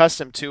it was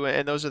accustomed to,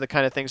 and those are the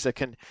kind of things that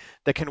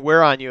can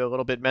wear on you a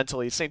little bit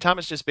mentally. St.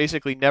 Thomas just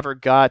basically never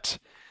got.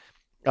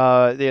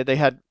 They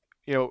had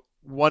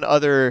one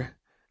other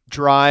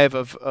drive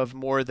of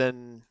more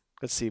than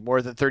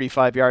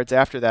 35 yards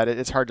after that.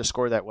 It's hard to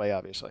score that way,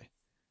 obviously.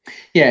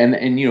 Yeah,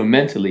 and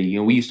mentally,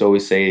 we used to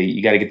always say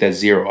you got to get that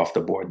 0 off the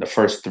board. The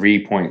first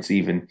 3 points,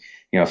 even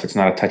if it's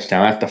not a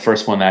touchdown, that's the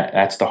first one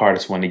that's the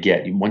hardest one to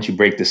get. Once you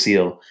break the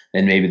seal,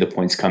 then maybe the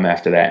points come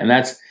after that, and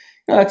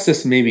that's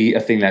just maybe a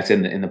thing that's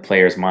in the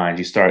player's mind.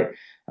 You start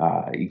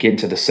you get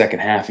into the second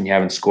half and you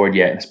haven't scored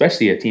yet, and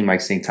especially a team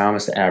like St.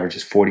 Thomas that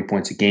averages 40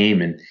 points a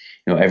game, and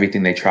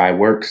everything they try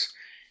works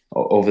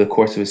over the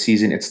course of a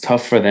season. It's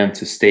tough for them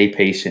to stay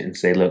patient and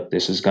say, look,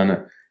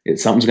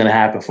 something's gonna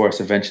happen for us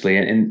eventually.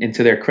 And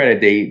to their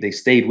credit, they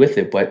stayed with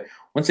it. But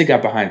once they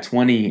got behind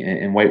 20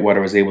 and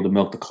Whitewater was able to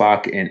milk the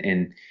clock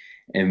and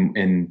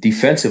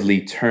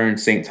defensively turn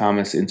St.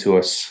 Thomas into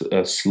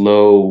a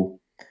slow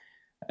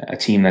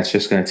team that's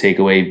just going to take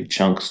away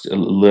chunks a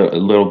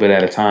little bit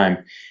at a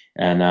time.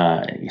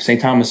 And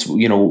St. Thomas,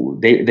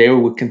 they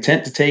were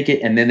content to take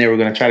it, and then they were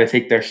going to try to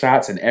take their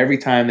shots. And every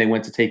time they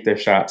went to take their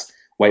shots,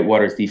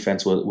 Whitewater's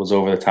defense was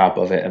over the top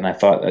of it. And I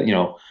thought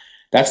that,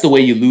 that's the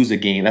way you lose a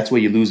game. That's the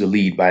way you lose a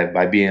lead,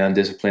 by being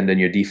undisciplined in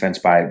your defense,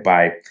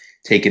 by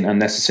taking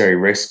unnecessary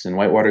risks. And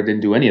Whitewater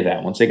didn't do any of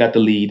that. Once they got the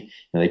lead,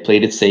 they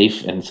played it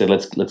safe and said,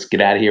 let's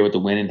get out of here with the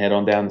win and head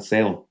on down to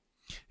Salem.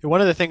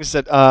 One of the things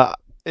that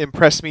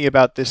impressed me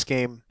about this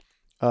game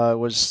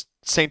was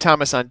St.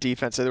 Thomas on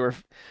defense. They were,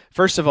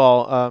 first of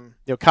all,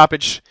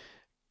 Coppage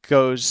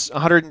goes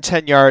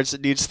 110 yards.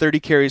 It needs 30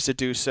 carries to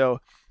do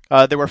so.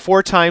 There were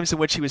 4 times in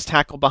which he was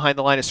tackled behind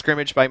the line of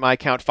scrimmage by my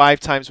count, 5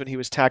 times when he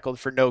was tackled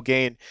for no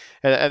gain.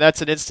 And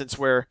that's an instance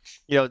where,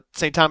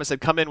 St. Thomas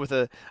had come in with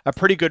a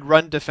pretty good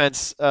run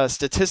defense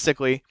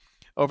statistically,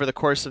 over the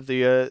course of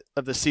the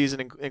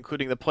season,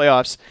 including the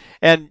playoffs.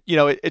 And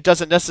it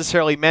doesn't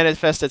necessarily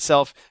manifest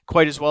itself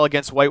quite as well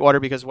against Whitewater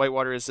because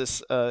Whitewater is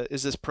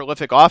this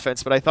prolific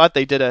offense. But I thought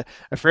they did a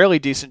fairly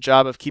decent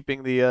job of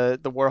keeping the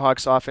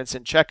Warhawks offense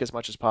in check as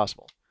much as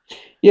possible.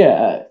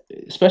 Yeah,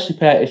 especially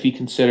Pat, if you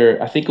consider,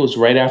 I think it was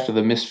right after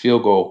the missed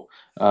field goal.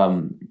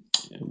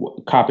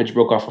 Coppage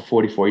broke off a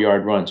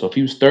 44-yard run. So if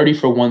he was 30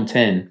 for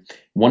 110,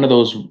 one of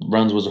those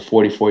runs was a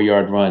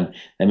 44-yard run.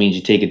 That means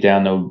you take it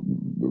down to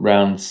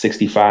around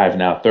 65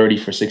 now, 30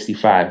 for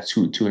 65, a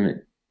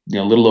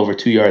little over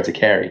 2 yards a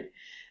carry.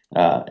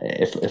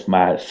 If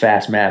my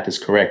fast math is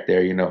correct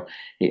there,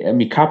 I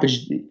mean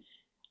Coppage,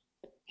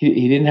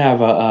 he didn't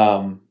have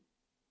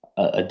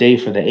a day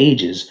for the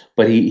ages,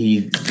 but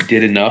he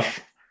did enough,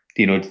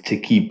 to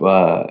keep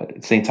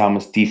St.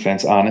 Thomas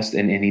defense honest,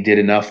 and he did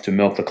enough to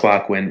milk the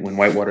clock when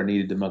Whitewater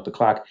needed to milk the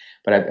clock.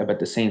 But at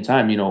the same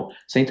time,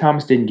 St.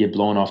 Thomas didn't get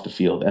blown off the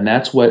field, and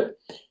that's what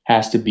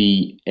has to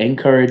be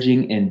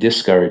encouraging and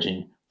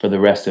discouraging for the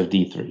rest of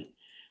D3.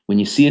 When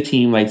you see a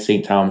team like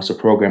St. Thomas, a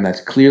program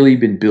that's clearly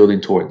been building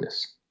toward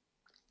this,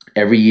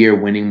 every year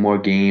winning more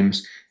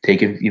games,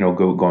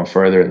 going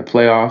further in the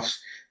playoffs,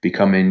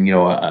 becoming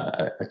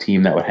a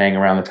team that would hang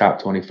around the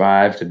top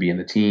 25 to be in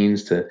the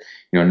teens to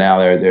now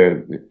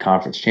they're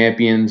conference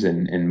champions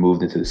and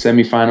moved into the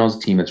semifinals, a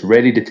team that's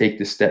ready to take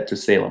this step to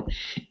Salem.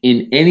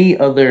 In any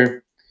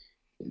other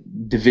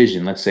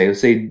division, let's say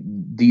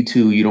D2,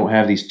 you don't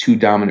have these two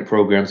dominant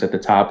programs at the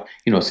top.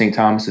 St.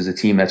 Thomas is a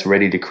team that's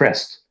ready to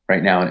crest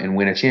right now and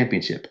win a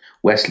championship.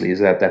 Wesley is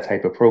that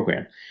type of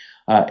program.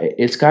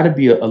 It's got to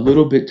be a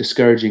little bit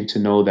discouraging to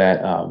know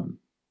that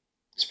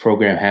this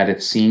program had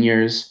its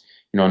seniors,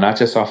 not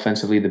just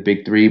offensively, the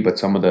big three, but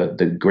some of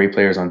the great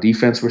players on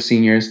defense were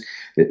seniors.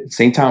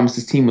 St.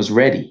 Thomas's team was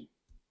ready,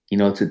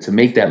 to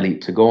make that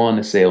leap, to go on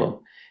to Salem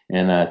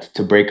and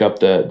to break up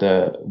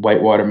the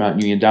Whitewater Mount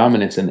Union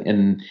dominance.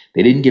 And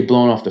they didn't get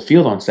blown off the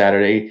field on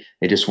Saturday.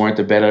 They just weren't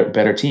the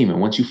better team.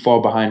 And once you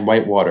fall behind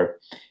Whitewater,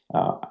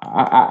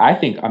 I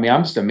think, I'm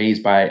just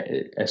amazed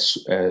by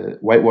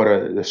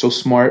Whitewater. They're so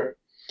smart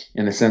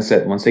in the sense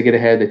that once they get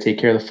ahead, they take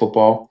care of the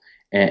football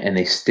and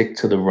they stick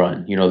to the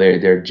run.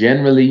 They're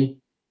generally,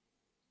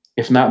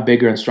 if not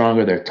bigger and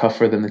stronger, they're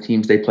tougher than the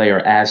teams they play, or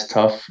as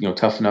tough,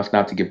 tough enough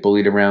not to get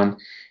bullied around.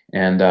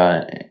 And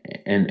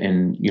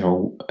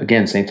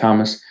again, St.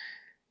 Thomas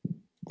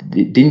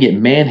didn't get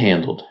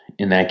manhandled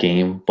in that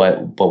game,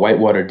 but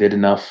Whitewater did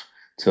enough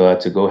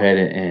to go ahead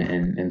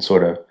and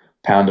sort of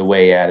pound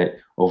away at it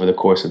over the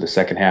course of the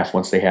second half.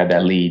 Once they had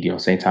that lead,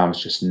 St.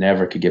 Thomas just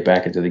never could get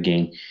back into the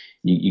game.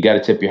 You got to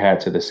tip your hat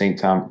to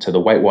the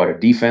Whitewater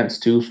defense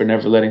too for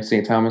never letting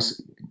St.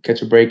 Thomas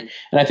catch a break.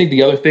 And I think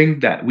the other thing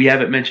that we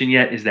haven't mentioned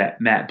yet is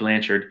that Matt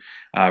Blanchard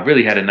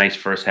really had a nice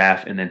first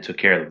half and then took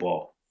care of the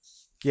ball.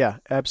 Yeah,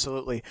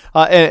 absolutely.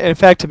 And in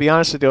fact, to be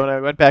honest with you, when I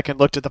went back and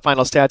looked at the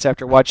final stats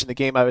after watching the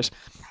game, I was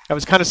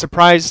kind of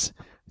surprised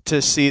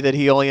to see that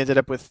he only ended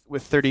up with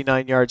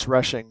 39 yards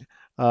rushing.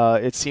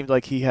 It seemed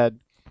like he had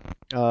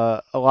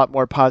a lot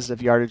more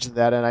positive yardage than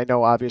that. And I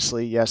know,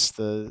 obviously, yes,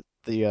 the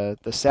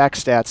sack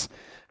stats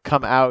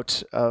come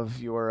out of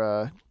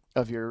your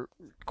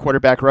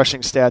quarterback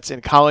rushing stats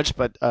in college,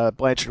 but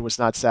Blanchard was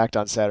not sacked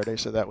on Saturday,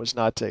 so that was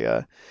not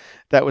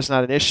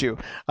an issue.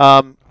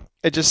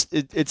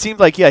 It seemed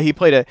like he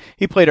played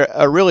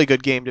a really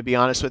good game, to be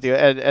honest with you,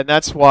 and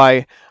that's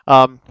why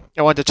I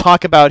wanted to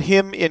talk about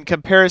him in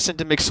comparison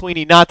to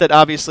McSweeney. Not that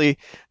obviously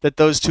that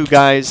those two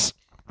guys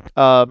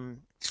are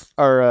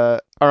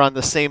on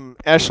the same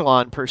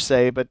echelon per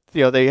se, but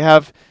they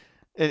have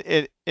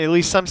in at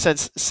least some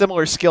sense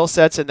similar skill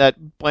sets, and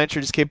that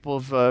Blanchard is capable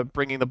of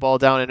bringing the ball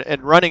down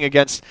and running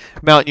against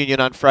Mount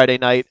Union on Friday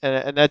night,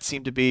 and that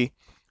seemed to be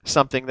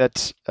something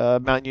that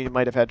Mount Union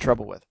might have had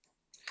trouble with.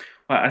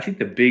 I think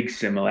the big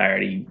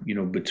similarity,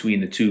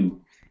 between the two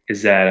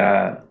is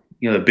that,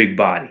 the big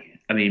body.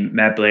 I mean,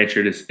 Matt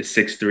Blanchard is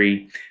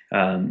 6'3".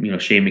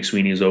 Shane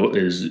McSweeney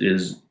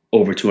is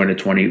over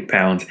 220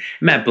 pounds.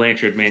 Matt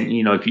Blanchard, man,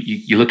 if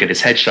you look at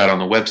his headshot on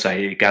the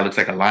website, the guy looks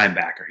like a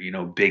linebacker.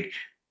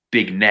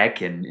 Big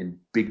neck and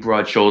big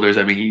broad shoulders.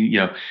 I mean,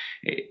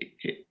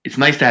 it's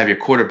nice to have your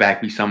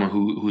quarterback be someone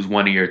who's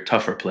one of your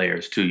tougher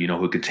players too.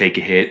 Who could take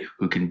a hit,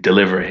 who can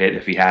deliver a hit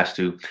if he has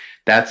to.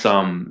 That's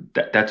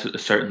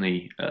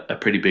certainly a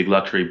pretty big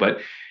luxury. But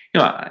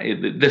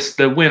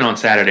the win on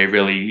Saturday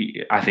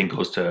really, I think,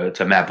 goes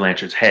to Matt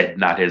Blanchard's head,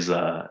 not his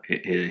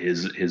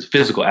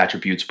physical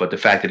attributes, but the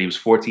fact that he was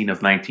 14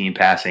 of 19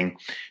 passing,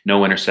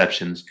 no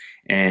interceptions,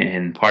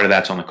 and part of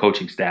that's on the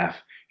coaching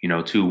staff.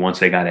 Too, once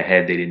they got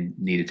ahead, they didn't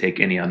need to take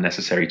any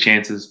unnecessary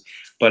chances.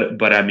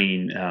 But I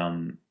mean,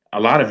 a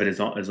lot of it is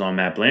on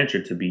Matt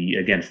Blanchard to be,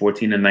 again,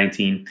 14 and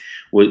 19,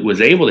 was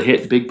able to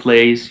hit big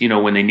plays,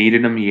 when they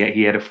needed him.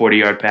 He had a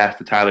 40-yard pass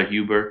to Tyler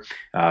Huber.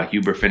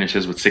 Huber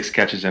finishes with 6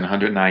 catches and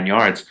 109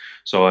 yards.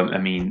 So, I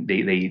mean,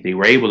 they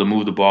were able to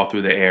move the ball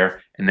through the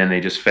air, and then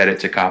they just fed it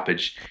to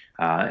Coppage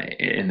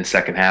in the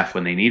second half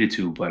when they needed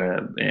to. But,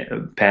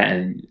 Pat,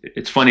 and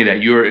it's funny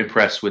that you're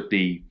impressed with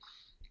the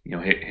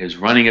his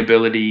running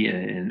ability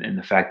and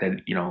the fact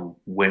that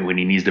when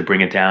he needs to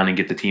bring it down and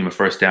get the team a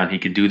first down, he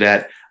can do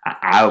that.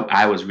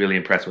 I was really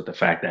impressed with the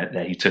fact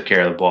that he took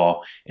care of the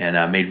ball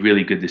and made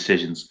really good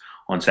decisions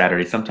on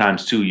Saturday.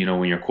 Sometimes too,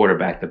 when you're a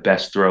quarterback, the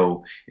best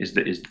throw is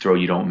the throw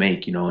you don't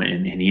make.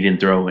 And he didn't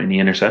throw any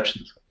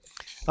interceptions.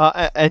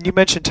 And you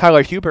mentioned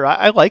Tyler Huber.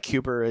 I like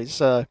Huber.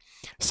 He's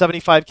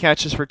 75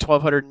 catches for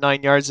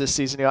 1,209 yards this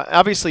season.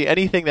 Obviously,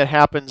 anything that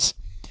happens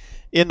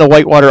in the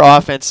Whitewater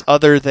offense,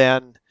 other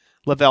than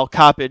Lavelle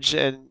Coppage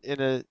and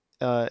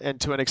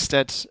to an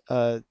extent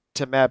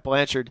to Matt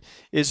Blanchard,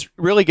 is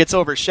really gets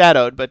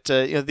overshadowed. But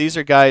these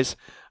are guys,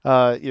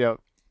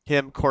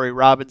 him, Corey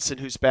Robinson,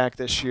 who's back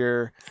this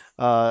year,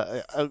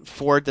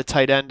 Ford, the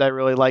tight end, I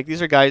really like.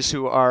 These are guys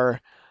who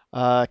are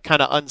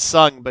kind of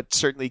unsung, but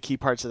certainly key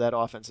parts of that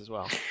offense as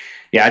well.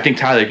 Yeah, I think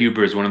Tyler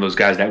Huber is one of those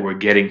guys that we're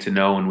getting to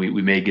know, and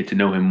we may get to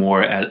know him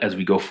more as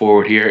we go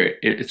forward here.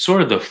 It's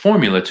sort of the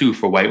formula, too,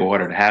 for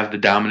Whitewater to have the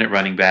dominant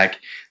running back,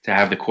 to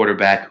have the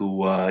quarterback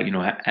who,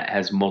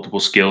 has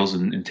multiple skills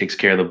and takes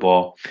care of the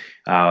ball.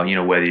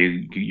 Whether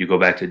you go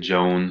back to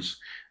Jones,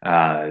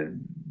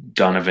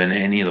 Donovan,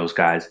 any of those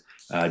guys,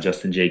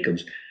 Justin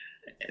Jacobs.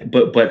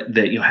 But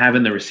that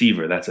having the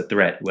receiver, that's a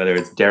threat. Whether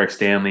it's Derek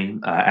Stanley,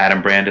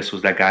 Adam Brandis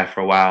was that guy for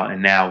a while,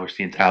 and now we're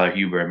seeing Tyler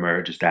Huber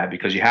emerge as that,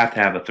 because you have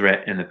to have a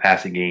threat in the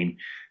passing game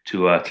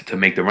to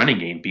make the running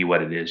game be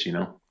what it is.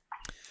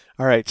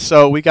 All right,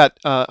 so we got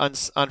on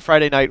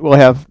Friday night we'll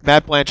have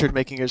Matt Blanchard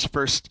making his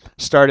first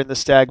start in the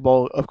Stag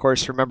Bowl. Of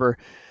course, remember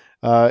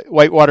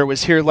Whitewater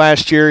was here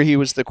last year. He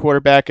was the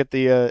quarterback at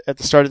the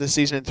start of the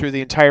season and through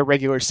the entire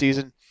regular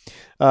season.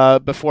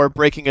 Before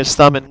breaking his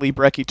thumb, and Lee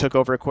Brecky took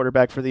over a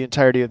quarterback for the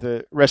entirety of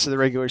the rest of the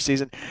regular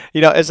season.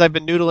 As I've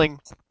been noodling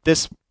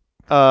this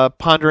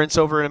ponderance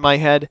over in my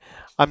head,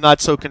 I'm not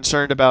so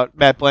concerned about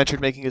Matt Blanchard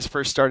making his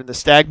first start in the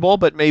Stag Bowl,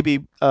 but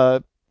maybe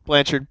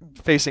Blanchard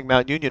facing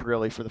Mount Union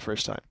really for the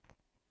first time.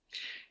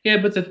 Yeah,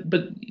 but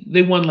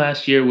they won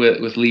last year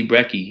with Lee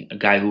Brecky, a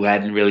guy who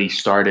hadn't really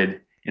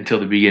started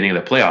until the beginning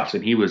of the playoffs,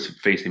 and he was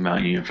facing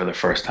Mount Union for the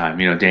first time.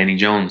 Danny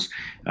Jones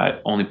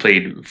only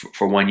played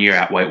for 1 year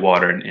at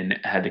Whitewater and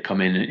had to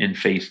come in and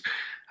face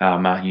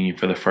Mount Union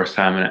for the first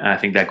time, and I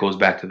think that goes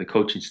back to the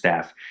coaching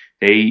staff.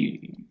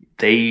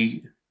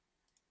 They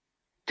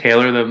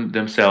tailor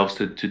themselves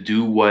to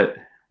do what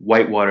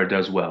Whitewater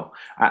does well.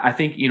 I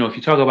think if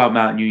you talk about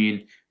Mount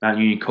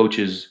Union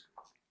coaches,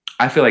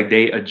 I feel like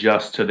they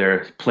adjust to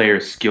their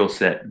players' skill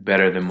set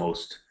better than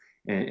most.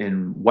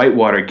 And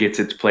Whitewater gets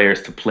its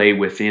players to play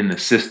within the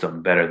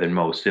system better than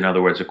most. In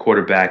other words, a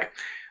quarterback,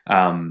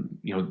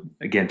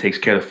 again, takes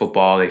care of the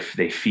football.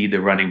 They feed the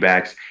running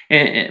backs.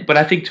 But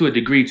I think to a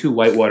degree, too,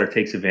 Whitewater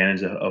takes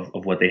advantage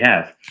of what they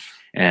have.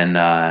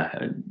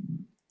 And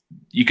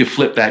you could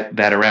flip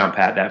that around,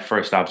 Pat, that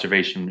first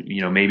observation.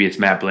 Maybe it's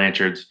Matt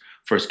Blanchard's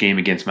first game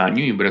against Mount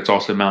Union, but it's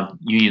also Mount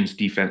Union's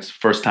defense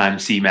first time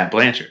to see Matt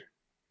Blanchard.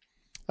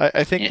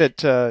 I think that,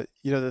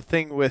 the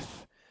thing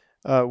with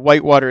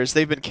Whitewater is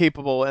they've been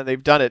capable, and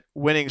they've done it,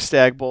 winning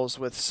Stag Bowls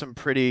with some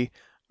pretty,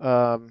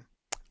 I'm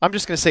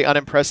just going to say,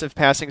 unimpressive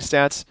passing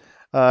stats.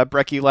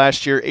 Brecky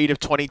last year, 8 of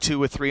 22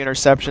 with 3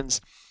 interceptions.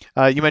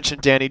 You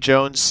mentioned Danny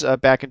Jones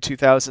back in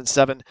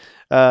 2007,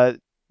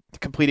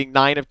 completing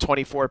 9 of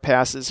 24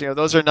 passes.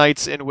 Those are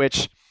nights in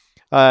which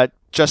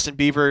Justin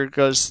Beaver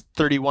goes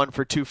 31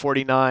 for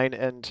 249,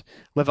 and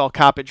Lavelle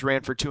Coppage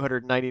ran for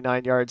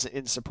 299 yards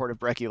in support of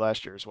Brecky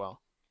last year as well.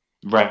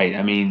 Right.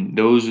 I mean,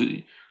 those are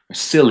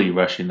silly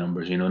rushing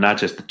numbers. Not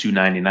just the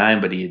 299,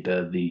 but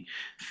the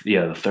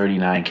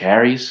 39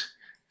 carries.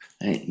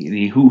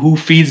 Who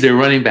feeds their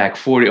running back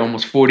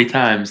almost 40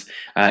 times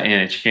in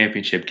a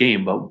championship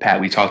game? But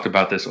Pat, we talked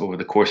about this over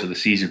the course of the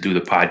season through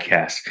the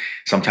podcast.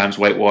 Sometimes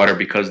Whitewater,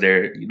 because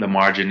they're the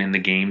margin in the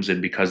games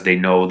and because they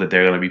know that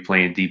they're going to be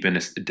playing deep in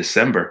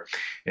December,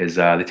 is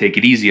they take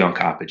it easy on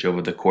Coppage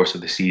over the course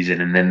of the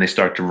season, and then they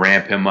start to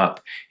ramp him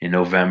up in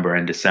November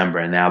and December.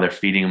 And now they're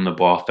feeding him the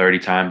ball 30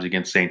 times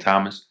against St.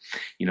 Thomas.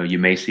 You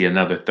may see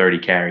another 30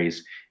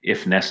 carries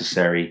if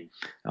necessary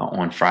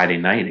on Friday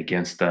night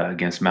against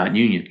Mount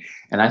Union.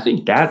 And I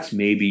think that's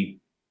maybe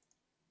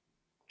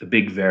the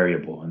big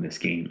variable in this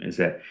game, is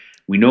that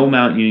we know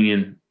Mount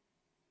Union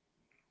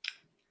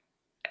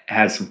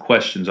has some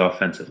questions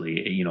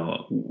offensively.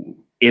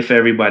 If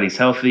everybody's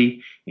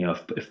healthy,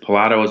 if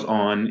Pilato is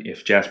on,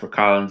 if Jasper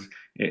Collins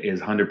is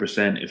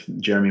 100%, if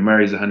Jeremy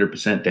Murray is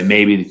 100%, then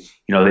maybe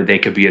they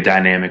could be a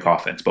dynamic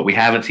offense. But we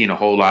haven't seen a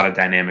whole lot of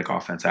dynamic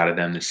offense out of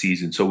them this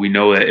season. So we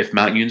know that if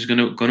Mount Union's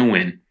going to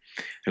win,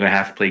 they're going to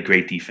have to play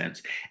great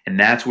defense, and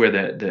that's where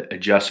the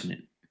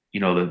adjustment,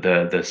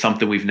 the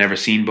something we've never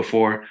seen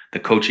before, the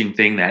coaching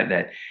thing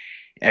that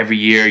every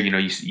year,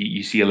 you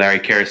see a Larry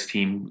Karras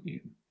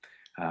team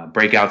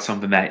break out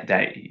something that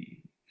they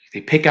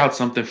pick out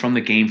something from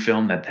the game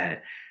film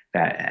that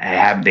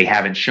they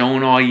haven't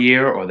shown all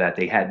year, or that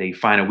they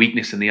find a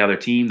weakness in the other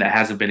team that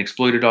hasn't been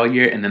exploited all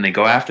year, and then they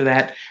go after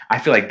that. I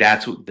feel like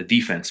that's what the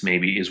defense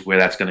maybe is, where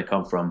that's going to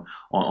come from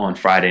on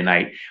Friday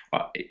night.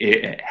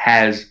 It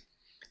has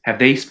have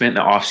they spent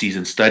the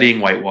offseason studying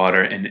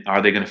Whitewater, and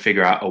are they going to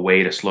figure out a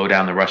way to slow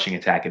down the rushing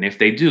attack? And if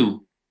they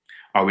do,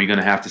 are we going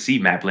to have to see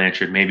Matt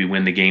Blanchard maybe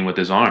win the game with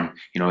his arm?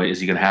 Is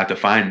he going to have to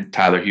find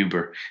Tyler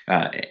Huber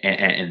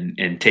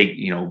and take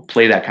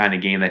play that kind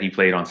of game that he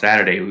played on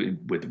Saturday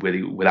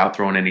without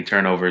throwing any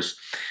turnovers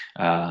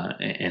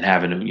and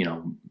having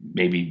to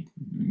maybe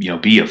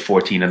be a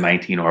 14 of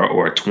 19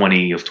 or a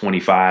 20 of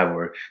 25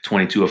 or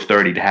 22 of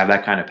 30 to have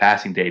that kind of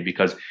passing day,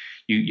 because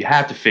you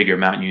have to figure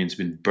Mount Union's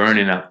been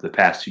burning up the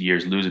past 2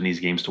 years, losing these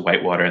games to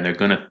Whitewater, and they're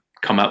going to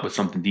come up with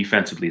something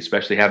defensively,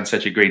 especially having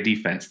such a great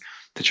defense,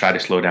 to try to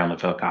slow down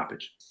Lavelle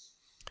Coppage.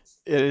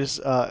 It is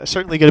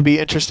certainly going to be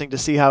interesting to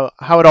see how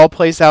it all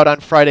plays out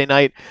on Friday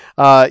night.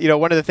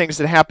 One of the things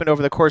that happened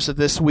over the course of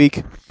this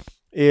week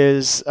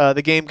is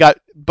the game got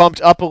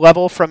bumped up a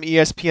level from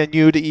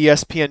ESPNU to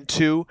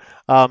ESPN2.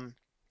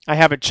 I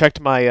haven't checked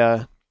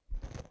my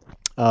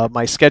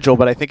my schedule,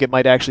 but I think it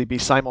might actually be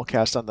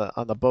simulcast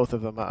on the both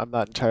of them. I'm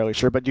not entirely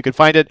sure, but you can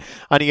find it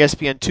on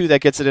ESPN2.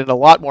 That gets it in a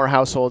lot more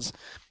households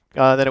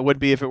than it would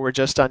be if it were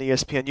just on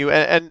ESPNU.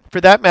 And for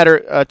that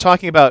matter,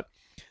 talking about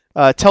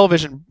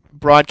television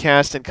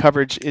broadcast and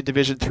coverage in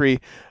Division III,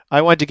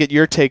 I wanted to get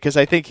your take because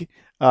I think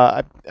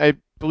I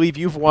believe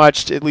you've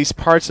watched at least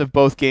parts of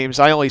both games.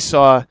 I only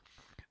saw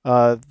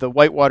the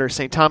Whitewater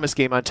St. Thomas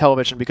game on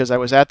television because I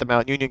was at the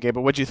Mount Union game.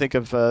 But what did you think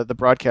of the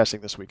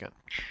broadcasting this weekend?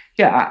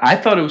 Yeah, I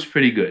thought it was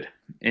pretty good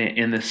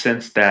in the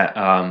sense that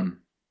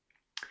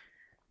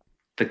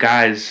the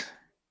guys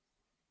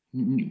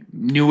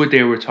knew what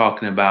they were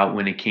talking about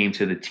when it came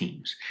to the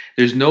teams.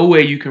 There's no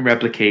way you can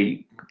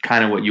replicate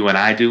kind of what you and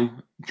I do.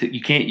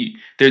 You can't.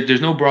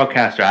 There's no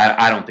broadcaster,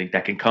 I don't think,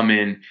 that can come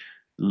in,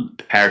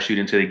 parachute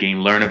into the game,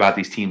 learn about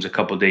these teams a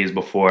couple of days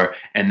before,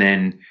 and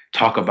then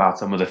talk about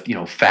some of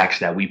the facts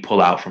that we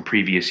pull out from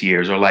previous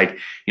years, or like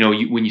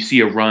when you see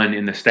a run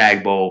in the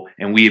Stag Bowl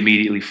and we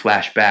immediately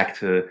flash back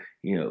to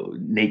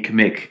Nate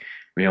Kamick,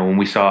 when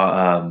we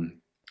saw.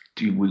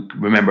 Do we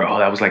remember? Oh,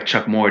 that was like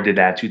Chuck Moore did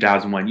that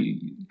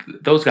 2001.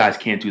 Those guys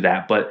can't do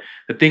that, but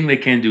the thing they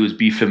can do is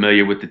be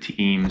familiar with the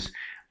teams.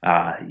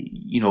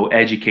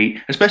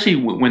 Educate, especially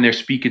when they're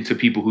speaking to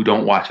people who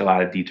don't watch a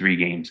lot of D3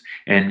 games.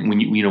 And when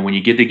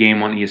you get the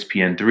game on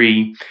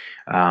ESPN3,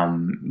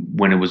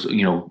 when it was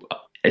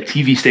a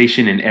TV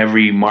station in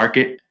every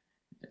market,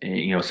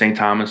 St.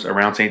 Thomas,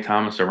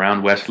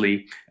 around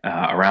Wesley,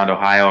 around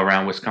Ohio,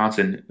 around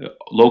Wisconsin,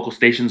 local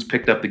stations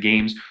picked up the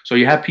games. So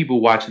you have people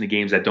watching the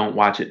games that don't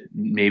watch it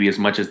maybe as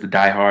much as the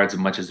diehards, as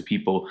much as the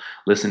people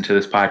listen to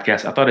this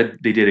podcast. I thought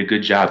they did a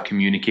good job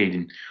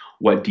communicating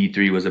what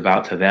D3 was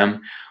about to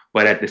them.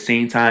 But at the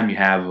same time, you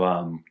have,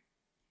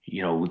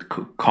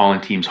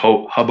 calling teams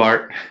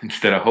Hubbard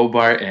instead of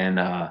Hobart, and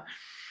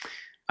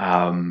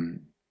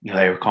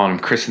they were calling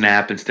them Chris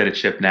Knapp instead of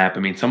Chip Knapp. I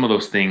mean, some of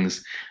those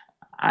things,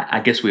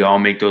 I guess we all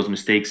make those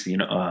mistakes.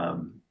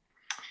 One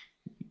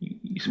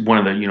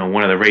of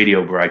the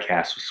radio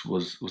broadcasts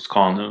was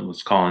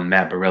calling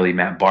Matt Borelli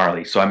Matt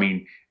Barley. So I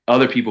mean,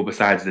 other people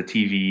besides the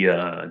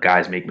TV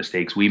guys make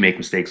mistakes. We make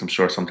mistakes, I'm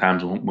sure,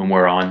 sometimes when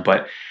we're on.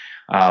 But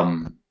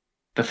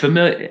I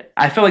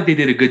felt like they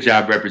did a good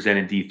job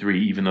representing D3,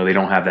 even though they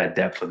don't have that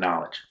depth of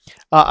knowledge.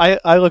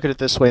 I look at it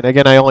this way, and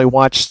again, I only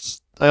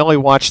watched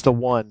the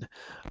one,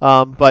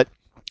 but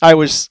I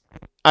was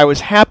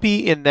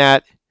happy in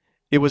that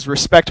it was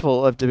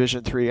respectful of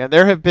Division III, and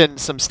there have been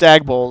some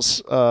Stag Bowl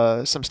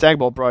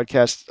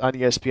broadcasts on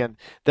ESPN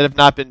that have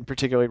not been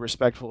particularly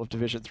respectful of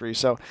Division III.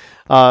 So,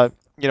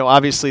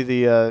 obviously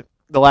the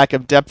lack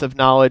of depth of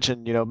knowledge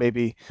and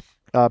maybe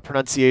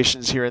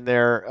pronunciations here and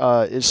there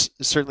is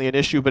certainly an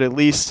issue, but at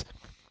least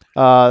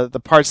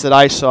the parts that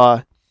I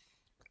saw,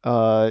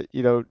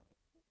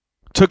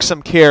 took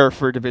some care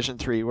for Division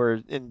III,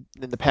 where in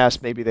the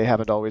past maybe they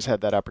haven't always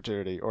had that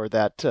opportunity or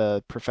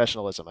that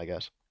professionalism, I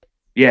guess.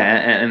 Yeah,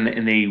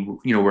 and they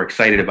were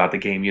excited about the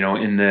game.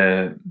 In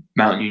the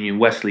Mount Union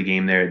Wesley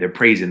game, they're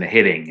praising the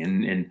hitting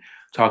and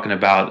talking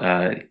about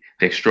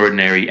the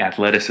extraordinary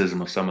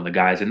athleticism of some of the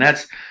guys, and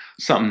that's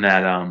something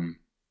that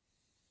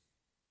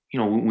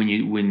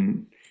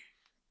when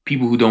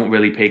people who don't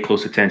really pay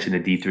close attention to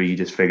D3, you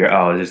just figure,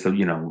 oh, it's just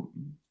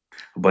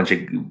a bunch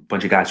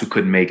of guys who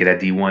couldn't make it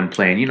at D1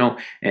 playing,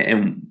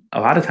 and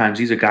a lot of times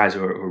these are guys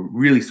who are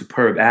really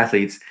superb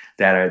athletes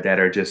that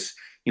are just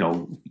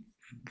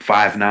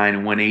 5'9"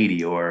 and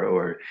 180,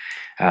 or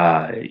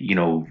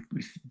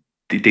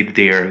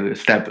they are a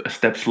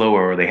step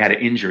slower, or they had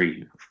an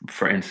injury,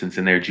 for instance,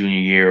 in their junior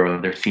year or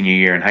their senior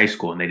year in high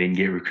school, and they didn't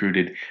get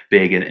recruited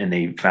big, and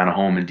they found a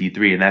home in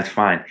D3, and that's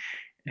fine.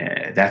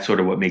 That's sort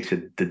of what makes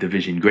it the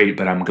division great.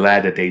 But I'm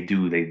glad that they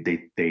do.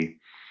 They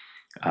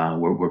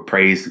were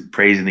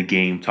praising the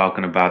game,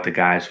 talking about the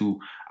guys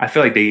who I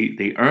feel like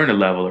they earn a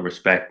level of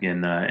respect,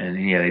 and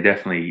yeah,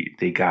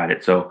 they got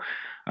it. So.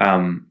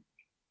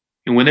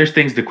 And when there's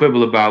things to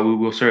quibble about, we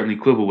will certainly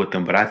quibble with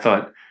them. But I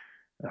thought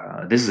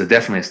this is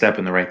definitely a step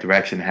in the right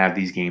direction to have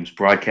these games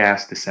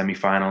broadcast, the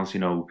semifinals.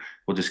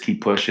 We'll just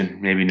keep pushing.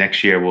 Maybe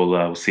next year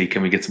we'll see,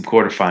 can we get some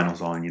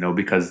quarterfinals on?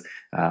 Because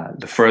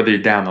the further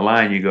down the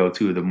line you go,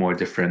 too, the more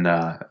different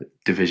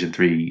Division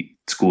III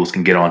schools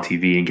can get on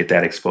TV and get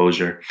that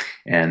exposure,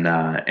 and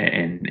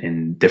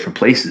in different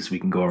places we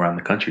can go around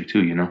the country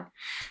too.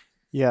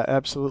 Yeah,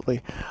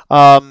 absolutely.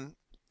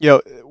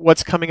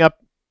 What's coming up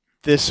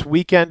this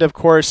weekend, of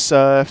course,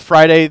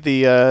 Friday,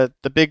 the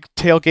big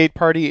tailgate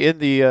party in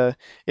the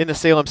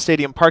Salem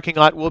Stadium parking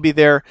lot. We'll be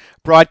there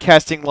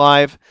broadcasting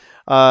live,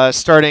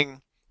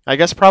 starting, I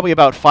guess, probably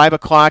about 5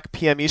 o'clock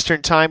p.m.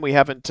 Eastern time. We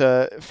haven't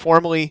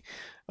formally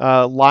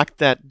locked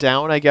that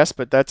down, I guess,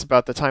 but that's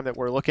about the time that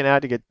we're looking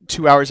at to get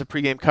 2 hours of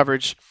pregame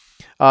coverage,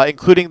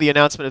 including the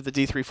announcement of the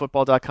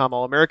D3Football.com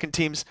All-American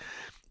teams.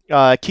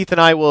 Keith and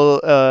I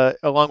will,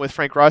 along with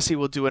Frank Rossi,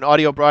 will do an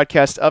audio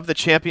broadcast of the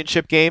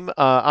championship game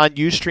on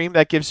Ustream.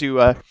 That gives you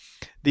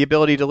the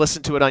ability to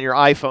listen to it on your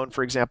iPhone,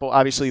 for example.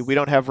 Obviously, we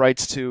don't have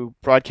rights to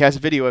broadcast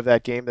video of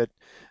that game.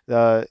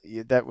 That,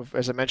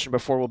 as I mentioned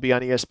before, will be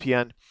on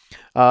ESPN.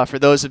 For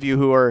those of you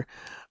who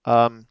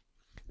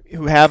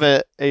have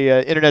a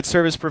internet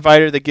service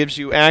provider that gives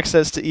you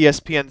access to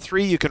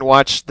ESPN3, you can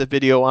watch the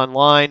video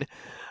online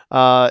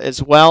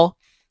as well,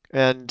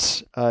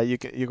 and you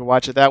can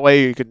watch it that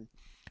way. You can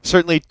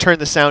certainly turn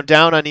the sound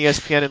down on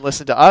ESPN and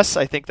listen to us.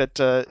 I think that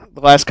the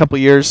last couple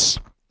of years,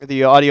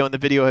 the audio and the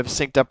video have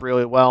synced up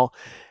really well,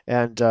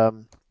 and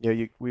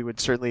we would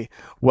certainly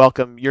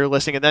welcome your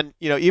listening. And then,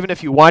 even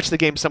if you watch the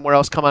game somewhere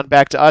else, come on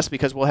back to us,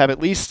 because we'll have at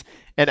least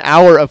an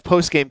hour of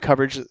post-game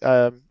coverage,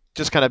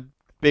 just kind of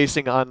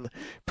basing on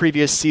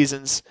previous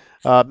seasons,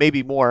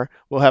 maybe more.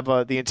 We'll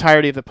have the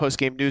entirety of the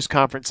post-game news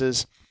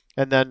conferences.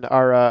 And then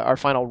our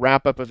final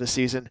wrap-up of the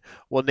season,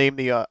 we'll name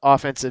the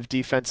offensive,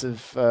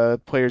 defensive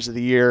players of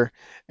the year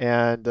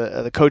and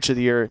the coach of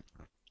the year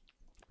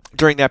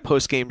during that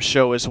post-game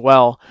show as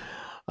well.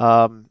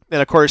 And,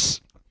 of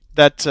course,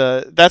 that's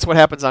what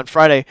happens on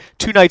Friday.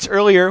 2 nights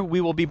earlier, we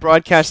will be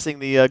broadcasting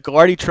the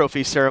Gagliardi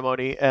Trophy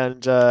ceremony,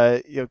 and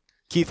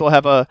Keith will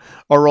have a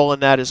role in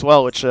that as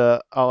well, which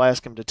I'll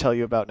ask him to tell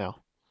you about now.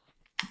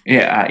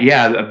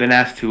 Yeah, I've been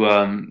asked to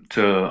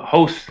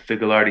host the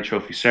Gagliardi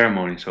Trophy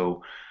ceremony,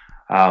 so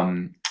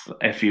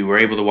if you were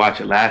able to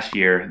watch it last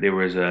year,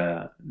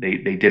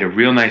 they did a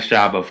real nice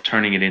job of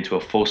turning it into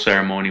a full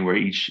ceremony where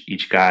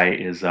each guy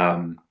is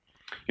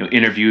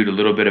interviewed, a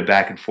little bit of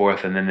back and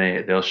forth, and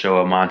then they'll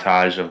show a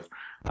montage of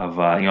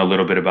a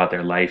little bit about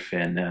their life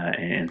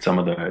and some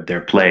of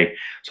their play.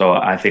 So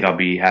I think I'll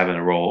be having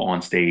a role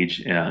on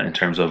stage in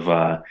terms of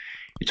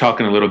you're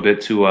talking a little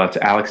bit to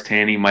Alex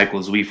Tanney,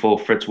 Michael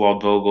Zweifel, Fritz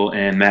Waldvogel,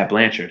 and Matt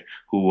Blanchard,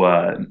 who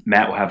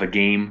Matt will have a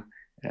game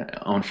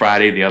on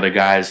Friday. The other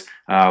guys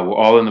were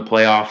all in the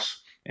playoffs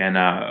and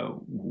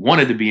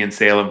wanted to be in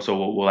Salem,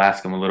 so we'll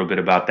ask them a little bit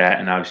about that,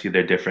 and obviously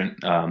their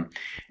different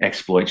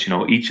exploits.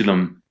 Each of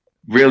them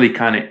really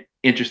kind of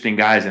interesting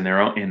guys in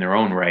their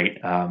own right.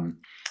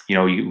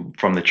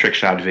 From the trick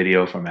shot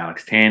video from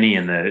Alex Tanney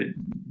and the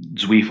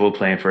Zweifel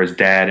playing for his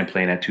dad and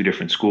playing at 2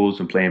 different schools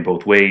and playing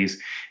both ways,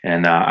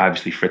 and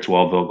obviously Fritz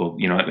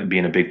Waldvogel,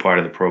 being a big part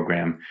of the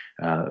program,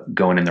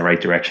 going in the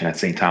right direction at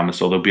St. Thomas.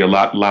 So there'll be a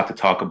lot to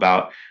talk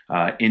about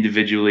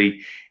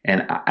individually.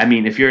 And I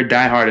mean, if you're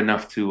diehard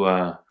enough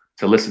to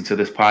listen to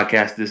this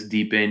podcast this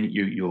deep in,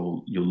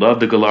 you'll love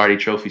the Gagliardi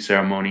Trophy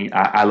ceremony.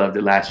 I loved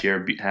it last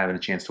year, having a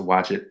chance to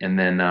watch it. And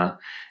then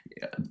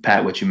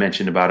Pat, what you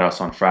mentioned about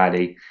us on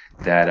Friday,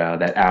 that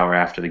hour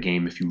after the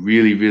game, if you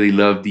really, really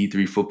love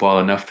D3 football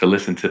enough to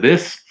listen to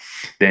this,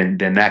 then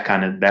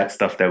that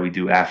stuff that we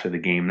do after the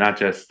game, not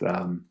just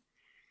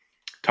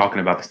talking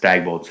about the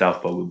Stag Bowl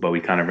itself, but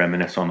we kind of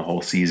reminisce on the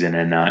whole season.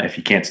 And if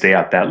you can't stay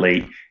out that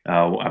late,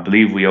 I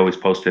believe we always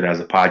post it as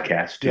a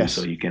podcast too. Yes.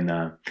 So you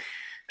can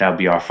that'll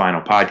be our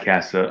final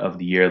podcast of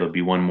the year. There'll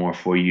be one more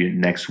for you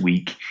next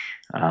week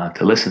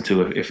to listen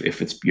to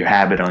if it's your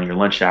habit on your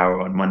lunch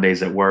hour on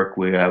Mondays at work.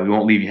 We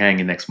won't leave you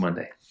hanging next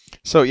Monday.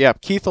 So yeah,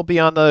 Keith will be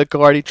on the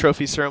Gagliardi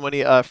Trophy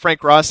ceremony.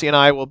 Frank Rossi and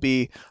I will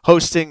be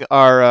hosting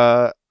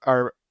our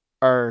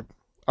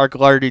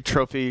Gagliardi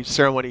Trophy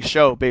ceremony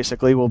show.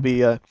 Basically, we'll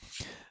be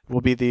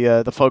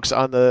the folks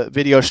on the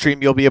video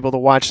stream. You'll be able to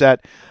watch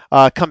that.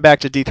 Come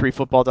back to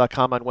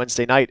d3football.com on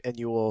Wednesday night, and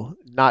you will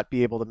not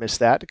be able to miss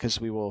that, because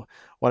we will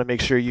want to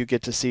make sure you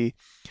get to see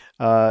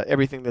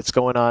everything that's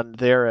going on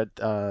there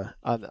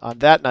on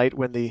that night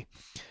when the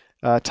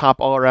top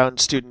all-around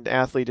student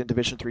athlete in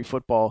Division III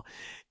football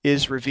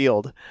is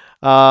revealed.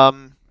 A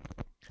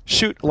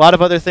lot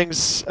of other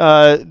things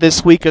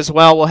this week as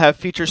well. We'll have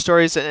feature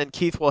stories, and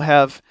Keith will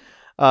have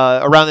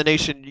Around the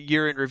Nation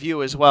year in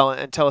review as well,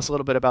 and tell us a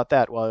little bit about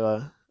that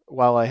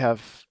while I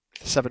have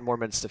 7 more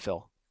minutes to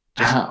fill.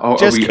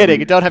 Just kidding.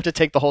 You don't have to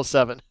take the whole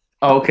 7.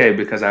 Oh, okay,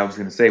 because I was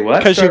going to say,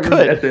 well,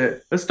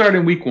 let's start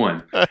in week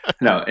 1.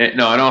 No, in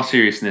all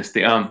seriousness,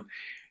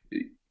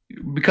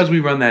 because we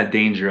run that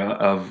danger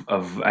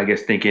of I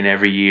guess thinking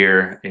every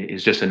year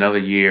is just another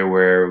year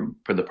where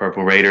for the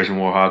Purple Raiders and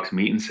Warhawks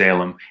meet in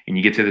Salem, and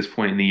you get to this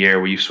point in the year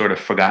where you've sort of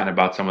forgotten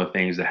about some of the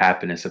things that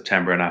happen in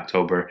September and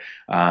October.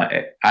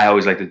 I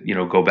always like to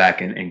go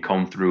back and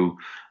comb through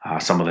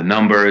some of the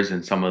numbers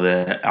and some of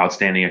the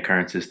outstanding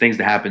occurrences, things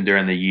that happen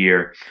during the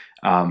year.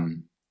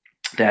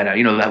 That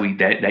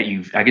that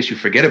you I guess you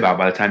forget about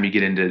by the time you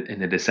get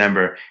into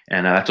December,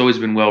 and that's always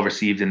been well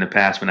received in the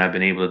past when I've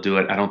been able to do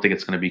it. I don't think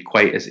it's going to be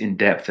quite as in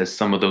depth as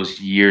some of those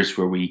years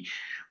where we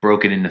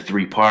broke it into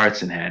three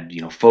parts and had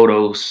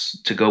photos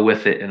to go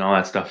with it and all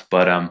that stuff.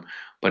 But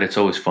it's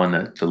always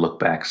fun to look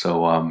back.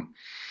 So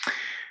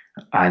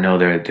I know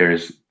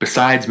there's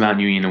besides Mount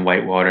Union and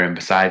Whitewater, and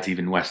besides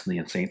even Wesley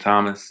and St.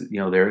 Thomas,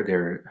 there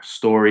are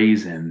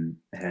stories and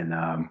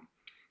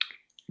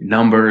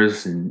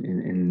numbers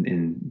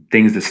and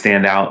things that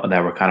stand out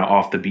that were kind of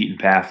off the beaten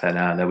path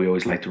that we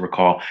always like to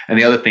recall. And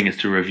the other thing is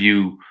to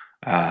review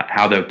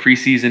how the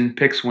preseason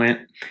picks went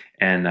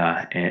and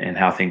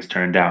how things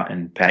turned out.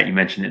 And Pat, you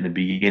mentioned in the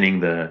beginning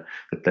that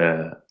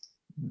the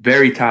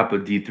very top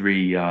of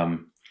D3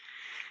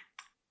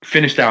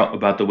 finished out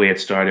about the way it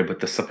started, but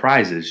the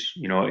surprises,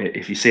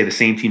 if you say the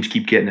same teams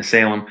keep getting to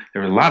Salem,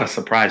 there were a lot of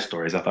surprise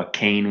stories. I thought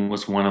Kane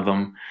was one of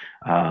them.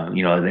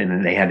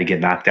 And they had to get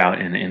knocked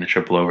out in a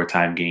triple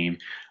overtime game.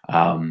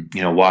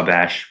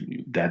 Wabash,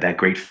 that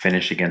great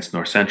finish against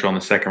North Central in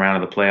the second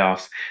round of the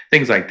playoffs,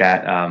 things like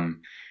that.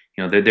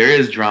 There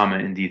is drama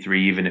in D3,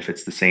 even if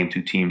it's the same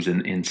two teams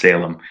in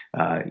Salem,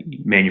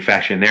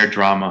 manufacturing their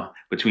drama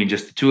between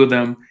just the two of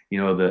them.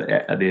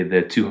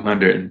 The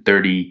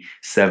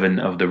 237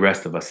 of the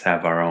rest of us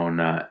have our own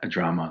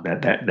drama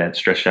that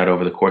stretched out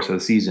over the course of the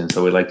season.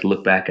 So we'd like to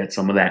look back at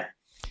some of that.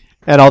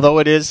 And although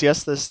it is,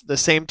 yes, the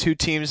same two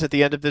teams at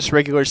the end of this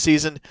regular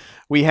season,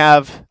 we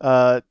have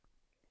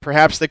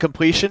perhaps the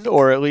completion,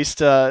 or at least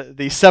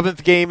the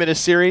seventh game in a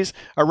series,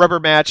 a rubber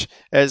match,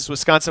 as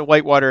Wisconsin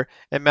Whitewater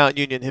and Mount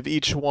Union have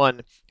each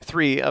won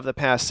 3 of the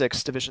past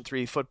 6 Division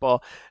III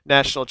football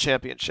national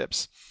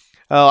championships.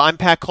 I'm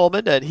Pat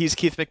Coleman, and he's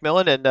Keith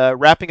McMillan, and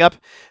wrapping up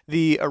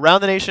the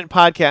Around the Nation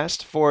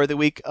podcast for the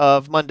week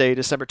of Monday,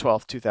 December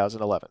 12th,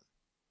 2011.